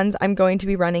Tetons, I'm going to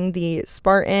be running the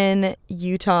Spartan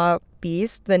Utah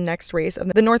Beast, the next race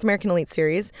of the North American Elite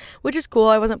Series, which is cool.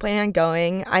 I wasn't planning on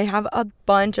going. I have a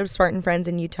bunch of Spartan friends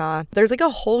in Utah. There's like a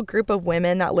whole group of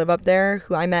women that live up there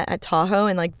who I met at Tahoe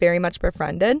and like very much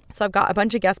befriended. So I've got a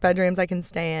bunch of guest bedrooms I can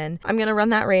stay in. I'm going to run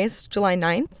that race July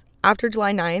 9th. After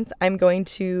July 9th, I'm going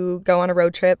to go on a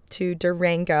road trip to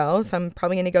Durango. So I'm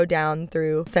probably going to go down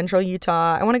through central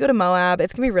Utah. I want to go to Moab.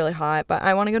 It's going to be really hot, but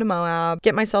I want to go to Moab,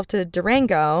 get myself to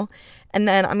Durango, and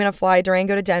then I'm going to fly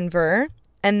Durango to Denver.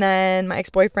 And then my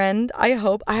ex-boyfriend, I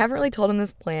haven't really told him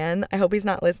this plan. I hope he's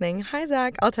not listening. Hi,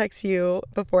 Zach. I'll text you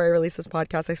before I release this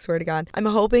podcast. I swear to God. I'm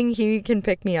hoping he can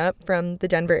pick me up from the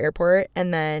Denver airport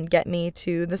and then get me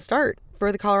to the start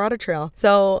for the Colorado Trail.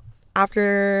 So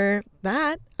after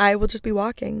that, I will just be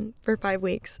walking for 5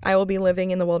 weeks. I will be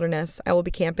living in the wilderness. I will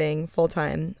be camping full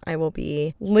time. I will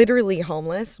be literally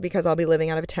homeless because I'll be living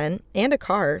out of a tent and a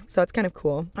car. So that's kind of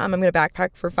cool. I'm going to backpack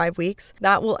for 5 weeks.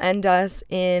 That will end us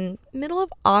in middle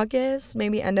of August,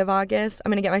 maybe end of August. I'm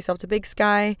going to get myself to Big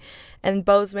Sky and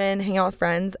Bozeman, hang out with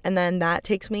friends. And then that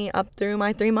takes me up through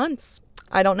my 3 months.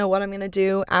 I don't know what I'm going to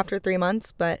do after 3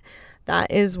 months, but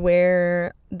that is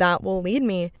where that will lead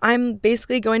me. I'm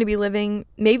basically going to be living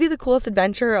maybe the coolest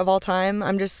adventure of all time.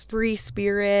 I'm just free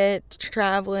spirit,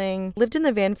 traveling. Lived in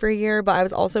the van for a year, but I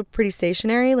was also pretty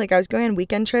stationary. Like I was going on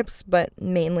weekend trips, but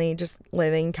mainly just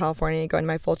living in California, going to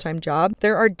my full-time job.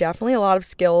 There are definitely a lot of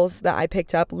skills that I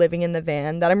picked up living in the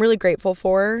van that I'm really grateful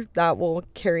for that will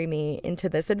carry me into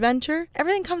this adventure.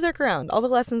 Everything comes back around. All the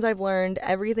lessons I've learned,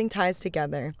 everything ties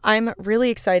together. I'm really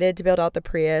excited to build out the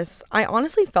Prius. I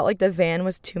honestly felt like the van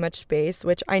was too much space,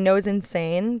 which I know is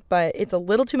insane, but it's a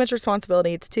little too much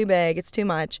responsibility. It's too big. It's too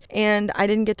much. And I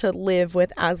didn't get to live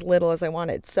with as little as I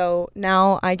wanted. So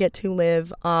now I get to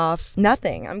live off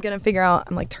nothing. I'm going to figure out,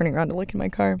 I'm like turning around to look in my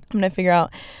car. I'm going to figure out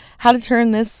how to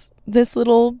turn this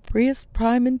little Prius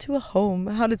Prime into a home,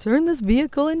 how to turn this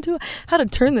vehicle into, how to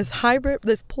turn this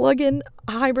plug-in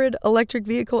hybrid electric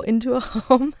vehicle into a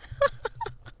home.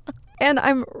 And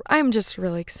I'm just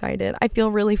really excited. I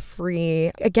feel really free.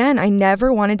 Again, I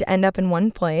never wanted to end up in one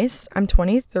place. I'm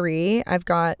 23. I've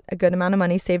got a good amount of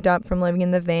money saved up from living in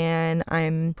the van.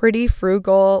 I'm pretty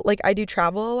frugal. Like I do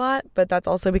travel a lot, but that's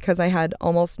also because I had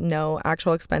almost no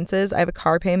actual expenses. I have a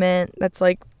car payment that's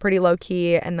like pretty low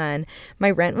key, and then my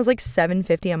rent was like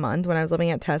 $750 a month when I was living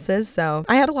at Tessa's. So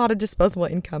I had a lot of disposable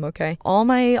income. Okay, all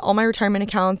my retirement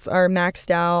accounts are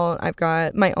maxed out. I've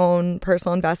got my own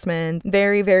personal investment.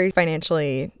 Very, very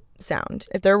financially sound.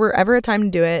 If there were ever a time to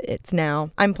do it, it's now.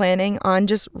 I'm planning on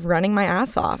just running my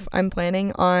ass off. I'm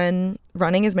planning on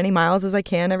running as many miles as I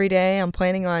can every day. I'm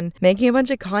planning on making a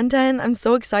bunch of content. I'm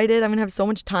so excited. I'm gonna have so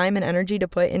much time and energy to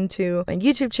put into my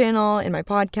YouTube channel and my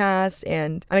podcast,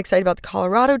 and I'm excited about the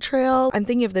Colorado Trail. I'm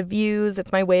thinking of the views.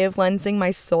 It's my way of lensing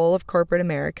my soul of corporate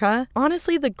America.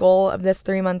 Honestly, the goal of this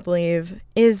 3-month leave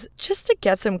is just to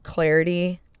get some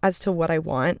clarity as to what I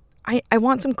want. I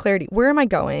want some clarity. Where am I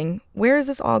going? Where is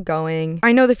this all going?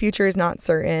 I know the future is not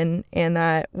certain and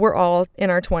that we're all in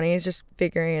our 20s just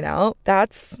figuring it out.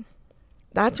 That's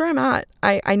where I'm at.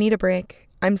 I need a break.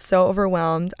 I'm so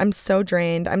overwhelmed. I'm so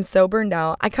drained. I'm so burned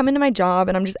out. I come into my job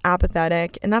and I'm just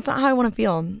apathetic, and that's not how I want to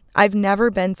feel. I've never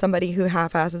been somebody who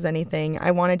half-asses anything. I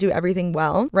want to do everything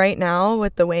well. Right now,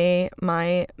 with the way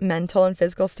my mental and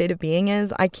physical state of being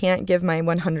is, I can't give my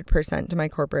 100% to my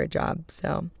corporate job.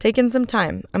 So, taking some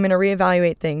time. I'm going to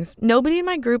reevaluate things. Nobody in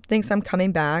my group thinks I'm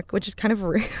coming back, which is kind of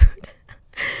rude.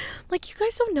 Like, you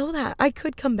guys don't know that. I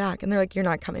could come back. And they're like, you're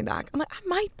not coming back. I'm like, I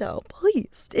might though,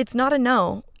 please. It's not a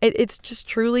no. It's just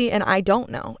truly an I don't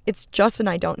know. It's just an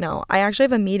I don't know. I actually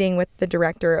have a meeting with the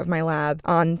director of my lab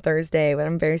on Thursday, what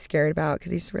I'm very scared about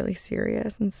because he's really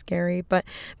serious and scary. But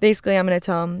basically, I'm going to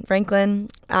tell him, Franklin,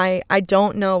 I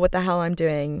don't know what the hell I'm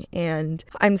doing. And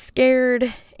I'm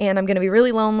scared and I'm going to be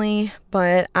really lonely,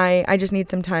 but I just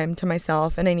need some time to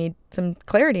myself and I need some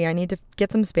clarity. I need to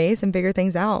get some space and figure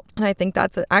things out. And I think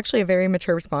that's actually a very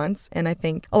mature response. And I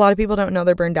think a lot of people don't know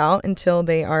they're burned out until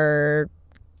they are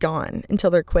gone,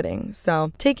 until they're quitting.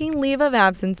 So taking leave of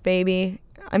absence, baby.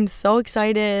 I'm so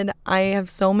excited. I have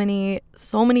so many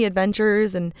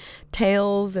adventures and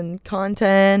tales and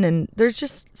content, and there's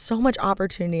just so much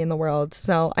opportunity in the world.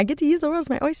 So I get to use the world as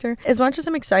my oyster. As much as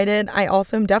I'm excited, I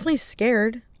also am definitely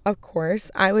scared. Of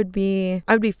course, I would be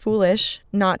foolish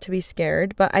not to be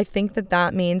scared, but I think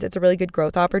that means it's a really good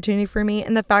growth opportunity for me.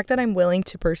 And the fact that I'm willing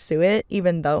to pursue it,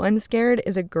 even though I'm scared,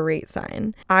 is a great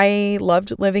sign. I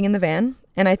loved living in the van.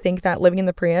 And I think that living in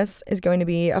the Prius is going to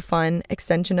be a fun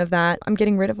extension of that. I'm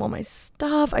getting rid of all my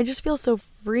stuff. I just feel so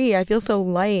free. I feel so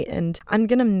light, and I'm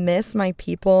going to miss my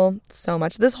people so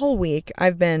much. This whole week,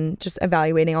 I've been just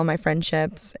evaluating all my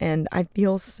friendships, and I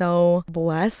feel so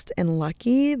blessed and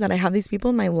lucky that I have these people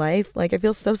in my life. Like, I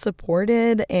feel so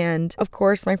supported, and of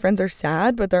course, my friends are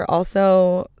sad, but they're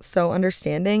also so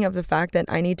understanding of the fact that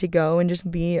I need to go and just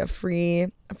be a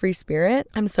free spirit.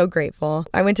 I'm so grateful.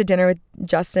 I went to dinner with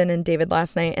Justin and David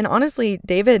last night, and honestly,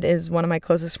 David is one of my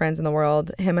closest friends in the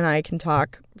world. Him and I can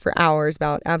talk for hours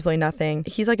about absolutely nothing.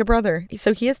 He's like a brother.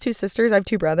 So he has 2 sisters, I have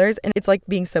 2 brothers, and it's like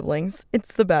being siblings.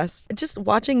 It's the best. Just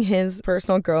watching his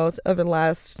personal growth over the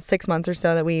last 6 months or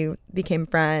so that we became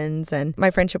friends, and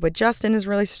my friendship with Justin is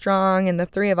really strong, and the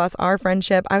 3 of us, our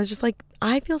friendship, I was just like,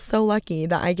 I feel so lucky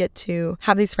that I get to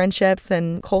have these friendships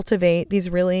and cultivate these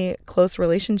really close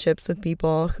relationships with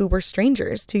people who were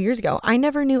strangers 2 years ago. I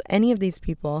never knew any of these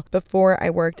people before I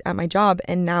worked at my job,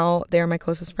 and now they're my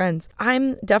closest friends.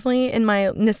 I'm definitely in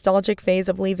my nostalgic phase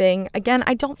of leaving. Again,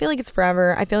 I don't feel like it's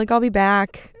forever. I feel like I'll be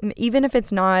back, even if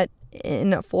it's not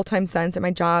in a full-time sense at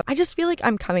my job. I just feel like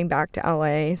I'm coming back to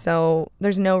LA, so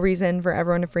there's no reason for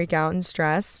everyone to freak out and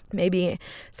stress. Maybe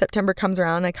September comes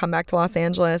around and I come back to Los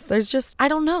Angeles. There's just, I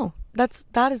don't know.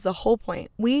 That is the whole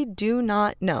point. We do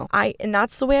not know. And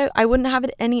that's the way I wouldn't have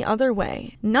it any other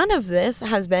way. None of this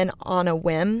has been on a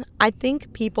whim. I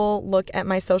think people look at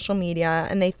my social media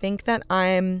and they think that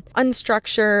I'm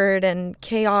unstructured and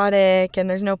chaotic and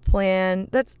there's no plan.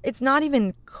 It's not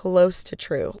even close to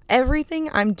true. Everything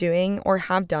I'm doing or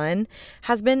have done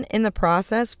has been in the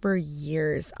process for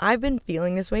years. I've been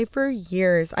feeling this way for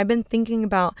years. I've been thinking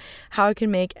about how I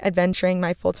can make adventuring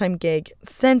my full-time gig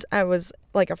since I was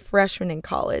like a freshman in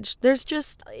college.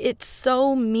 It's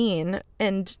so mean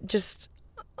and just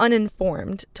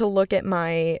uninformed to look at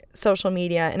my social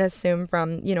media and assume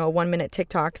from, a 1-minute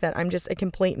TikTok that I'm just a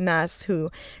complete mess who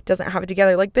doesn't have it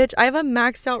together. Like, bitch, I have a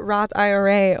maxed out Roth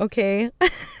IRA, okay?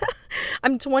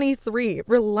 I'm 23.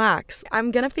 Relax.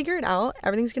 I'm gonna figure it out.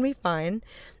 Everything's gonna be fine.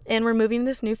 And we're moving to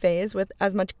this new phase with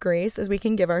as much grace as we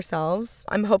can give ourselves.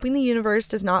 I'm hoping the universe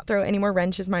does not throw any more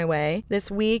wrenches my way.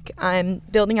 This week, I'm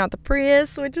building out the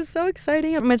Prius, which is so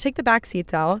exciting. I'm going to take the back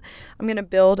seats out. I'm going to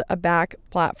build a back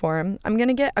platform. I'm going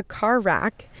to get a car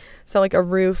rack, so like a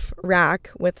roof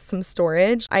rack with some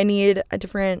storage. I need a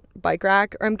different bike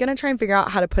rack, or I'm going to try and figure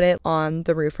out how to put it on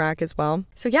the roof rack as well.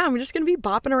 So yeah, I'm just going to be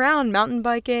bopping around, mountain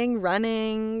biking,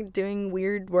 running, doing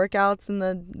weird workouts in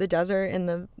the desert, in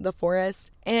the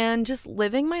forest, and just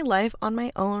living my life on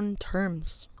my own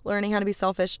terms, learning how to be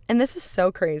selfish. And this is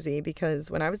so crazy because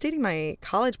when I was dating my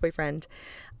college boyfriend,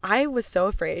 I was so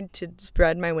afraid to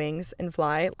spread my wings and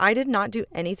fly. I did not do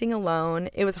anything alone.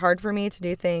 It was hard for me to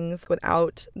do things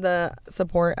without the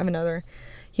support of another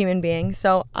human being.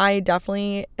 So I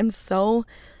definitely am so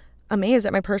amazed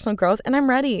at my personal growth, and I'm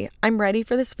ready. I'm ready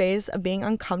for this phase of being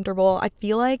uncomfortable. I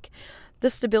feel like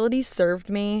the stability served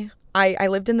me. I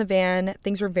lived in the van.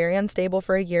 Things were very unstable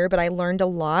for a year, but I learned a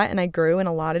lot and I grew in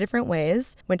a lot of different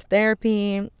ways. Went to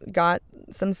therapy, got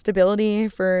some stability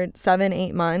for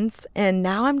 7-8 months, and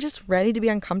now I'm just ready to be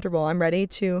uncomfortable. I'm ready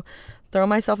to throw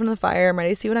myself into the fire. I'm ready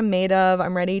to see what I'm made of.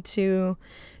 I'm ready to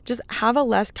just have a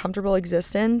less comfortable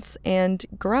existence and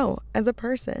grow as a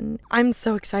person. I'm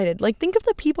so excited. Like, think of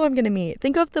the people I'm going to meet.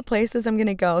 Think of the places I'm going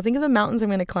to go. Think of the mountains I'm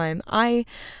going to climb.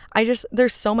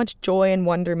 There's so much joy and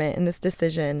wonderment in this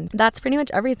decision. That's pretty much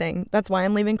everything. That's why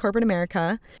I'm leaving corporate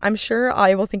America. I'm sure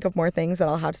I will think of more things that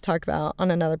I'll have to talk about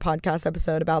on another podcast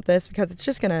episode about this, because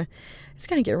it's going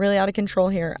to get really out of control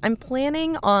here. I'm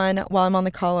planning on, while I'm on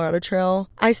the Colorado Trail,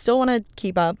 I still want to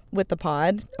keep up with the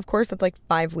pod. Of course, that's like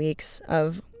 5 weeks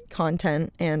of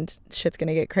content and shit's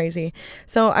gonna get crazy.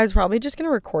 So I was probably just gonna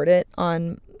record it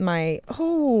on I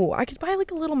could buy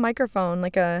like a little microphone,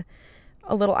 like a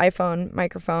little iPhone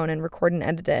microphone, and record and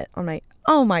edit it on my,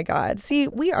 oh my God. See,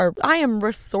 I am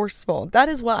resourceful. That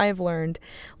is what I've learned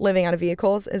living out of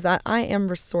vehicles, is that I am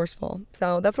resourceful.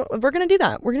 So that's what we're going to do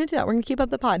that. We're going to keep up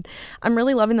the pod. I'm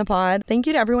really loving the pod. Thank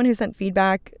you to everyone who sent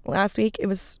feedback last week. It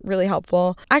was really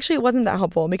helpful. Actually, it wasn't that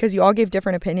helpful because you all gave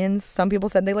different opinions. Some people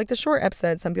said they liked the short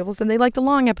episode. Some people said they liked the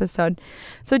long episode.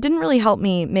 So it didn't really help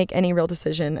me make any real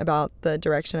decision about the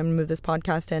direction I'm going to move this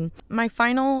podcast in. My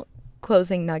final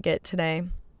closing nugget today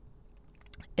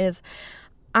is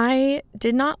I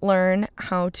did not learn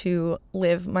how to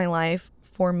live my life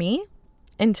for me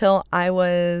until I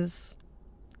was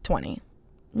 20.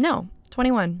 No,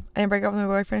 21. I didn't break up with my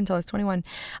boyfriend until I was 21.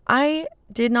 I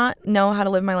did not know how to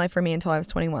live my life for me until I was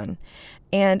 21.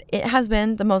 And it has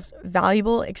been the most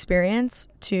valuable experience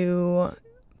to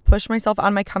push myself out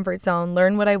of my comfort zone,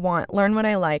 learn what I want, learn what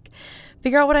I like,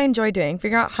 figure out what I enjoy doing,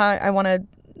 figure out how I want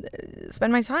to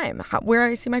spend my time, where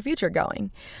I see my future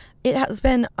going. It has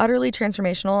been utterly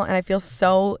transformational, and I feel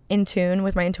so in tune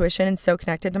with my intuition and so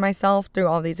connected to myself through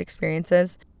all these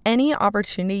experiences. Any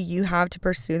opportunity you have to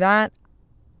pursue that,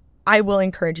 I will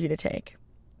encourage you to take.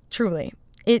 Truly.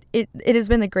 It has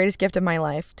been the greatest gift of my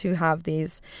life to have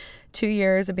these 2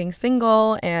 years of being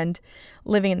single and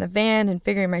living in the van and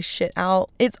figuring my shit out.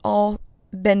 It's all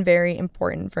been very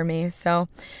important for me. So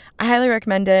I highly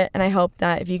recommend it, and I hope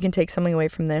that if you can take something away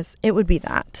from this, it would be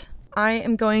that. I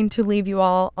am going to leave you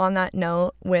all on that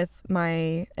note with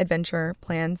my adventure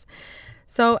plans.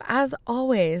 So as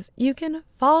always, you can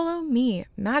follow me,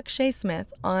 Max Shea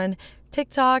Smith, on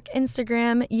TikTok,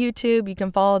 Instagram, YouTube. You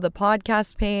can follow the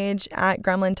podcast page at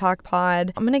Gremlin Talk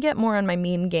Pod. I'm going to get more on my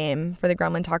meme game for the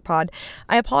Gremlin Talk Pod.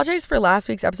 I apologize for last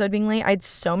week's episode being late. I had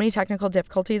so many technical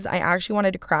difficulties. I actually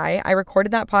wanted to cry. I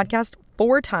recorded that podcast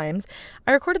 4 times.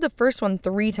 I recorded the first one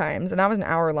 3 times, and that was an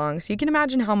hour long. So you can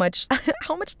imagine how much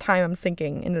time I'm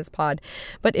sinking into this pod.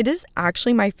 But it is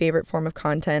actually my favorite form of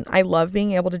content. I love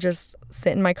being able to just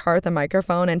sit in my car with a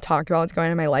microphone and talk about what's going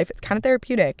on in my life. It's kind of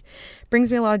therapeutic.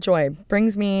 Brings me a lot of joy.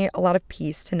 Brings me a lot of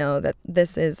peace to know that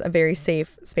this is a very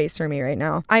safe space for me right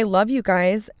now. I love you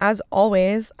guys. As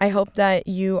always, I hope that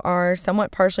you are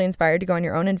somewhat partially inspired to go on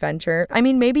your own adventure. I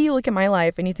mean, maybe you look at my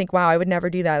life and you think, wow, I would never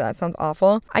do that. That sounds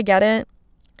awful. I get it.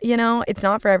 You know, it's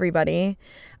not for everybody.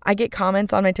 I get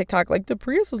comments on my TikTok like, the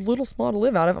Prius is a little small to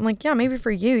live out of. I'm like, yeah, maybe for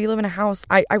you. You live in a house.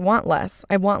 I want less.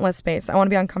 I want less space. I want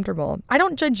to be uncomfortable. I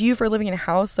don't judge you for living in a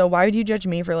house, so why would you judge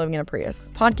me for living in a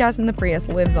Prius? Podcast in the Prius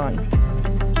lives on.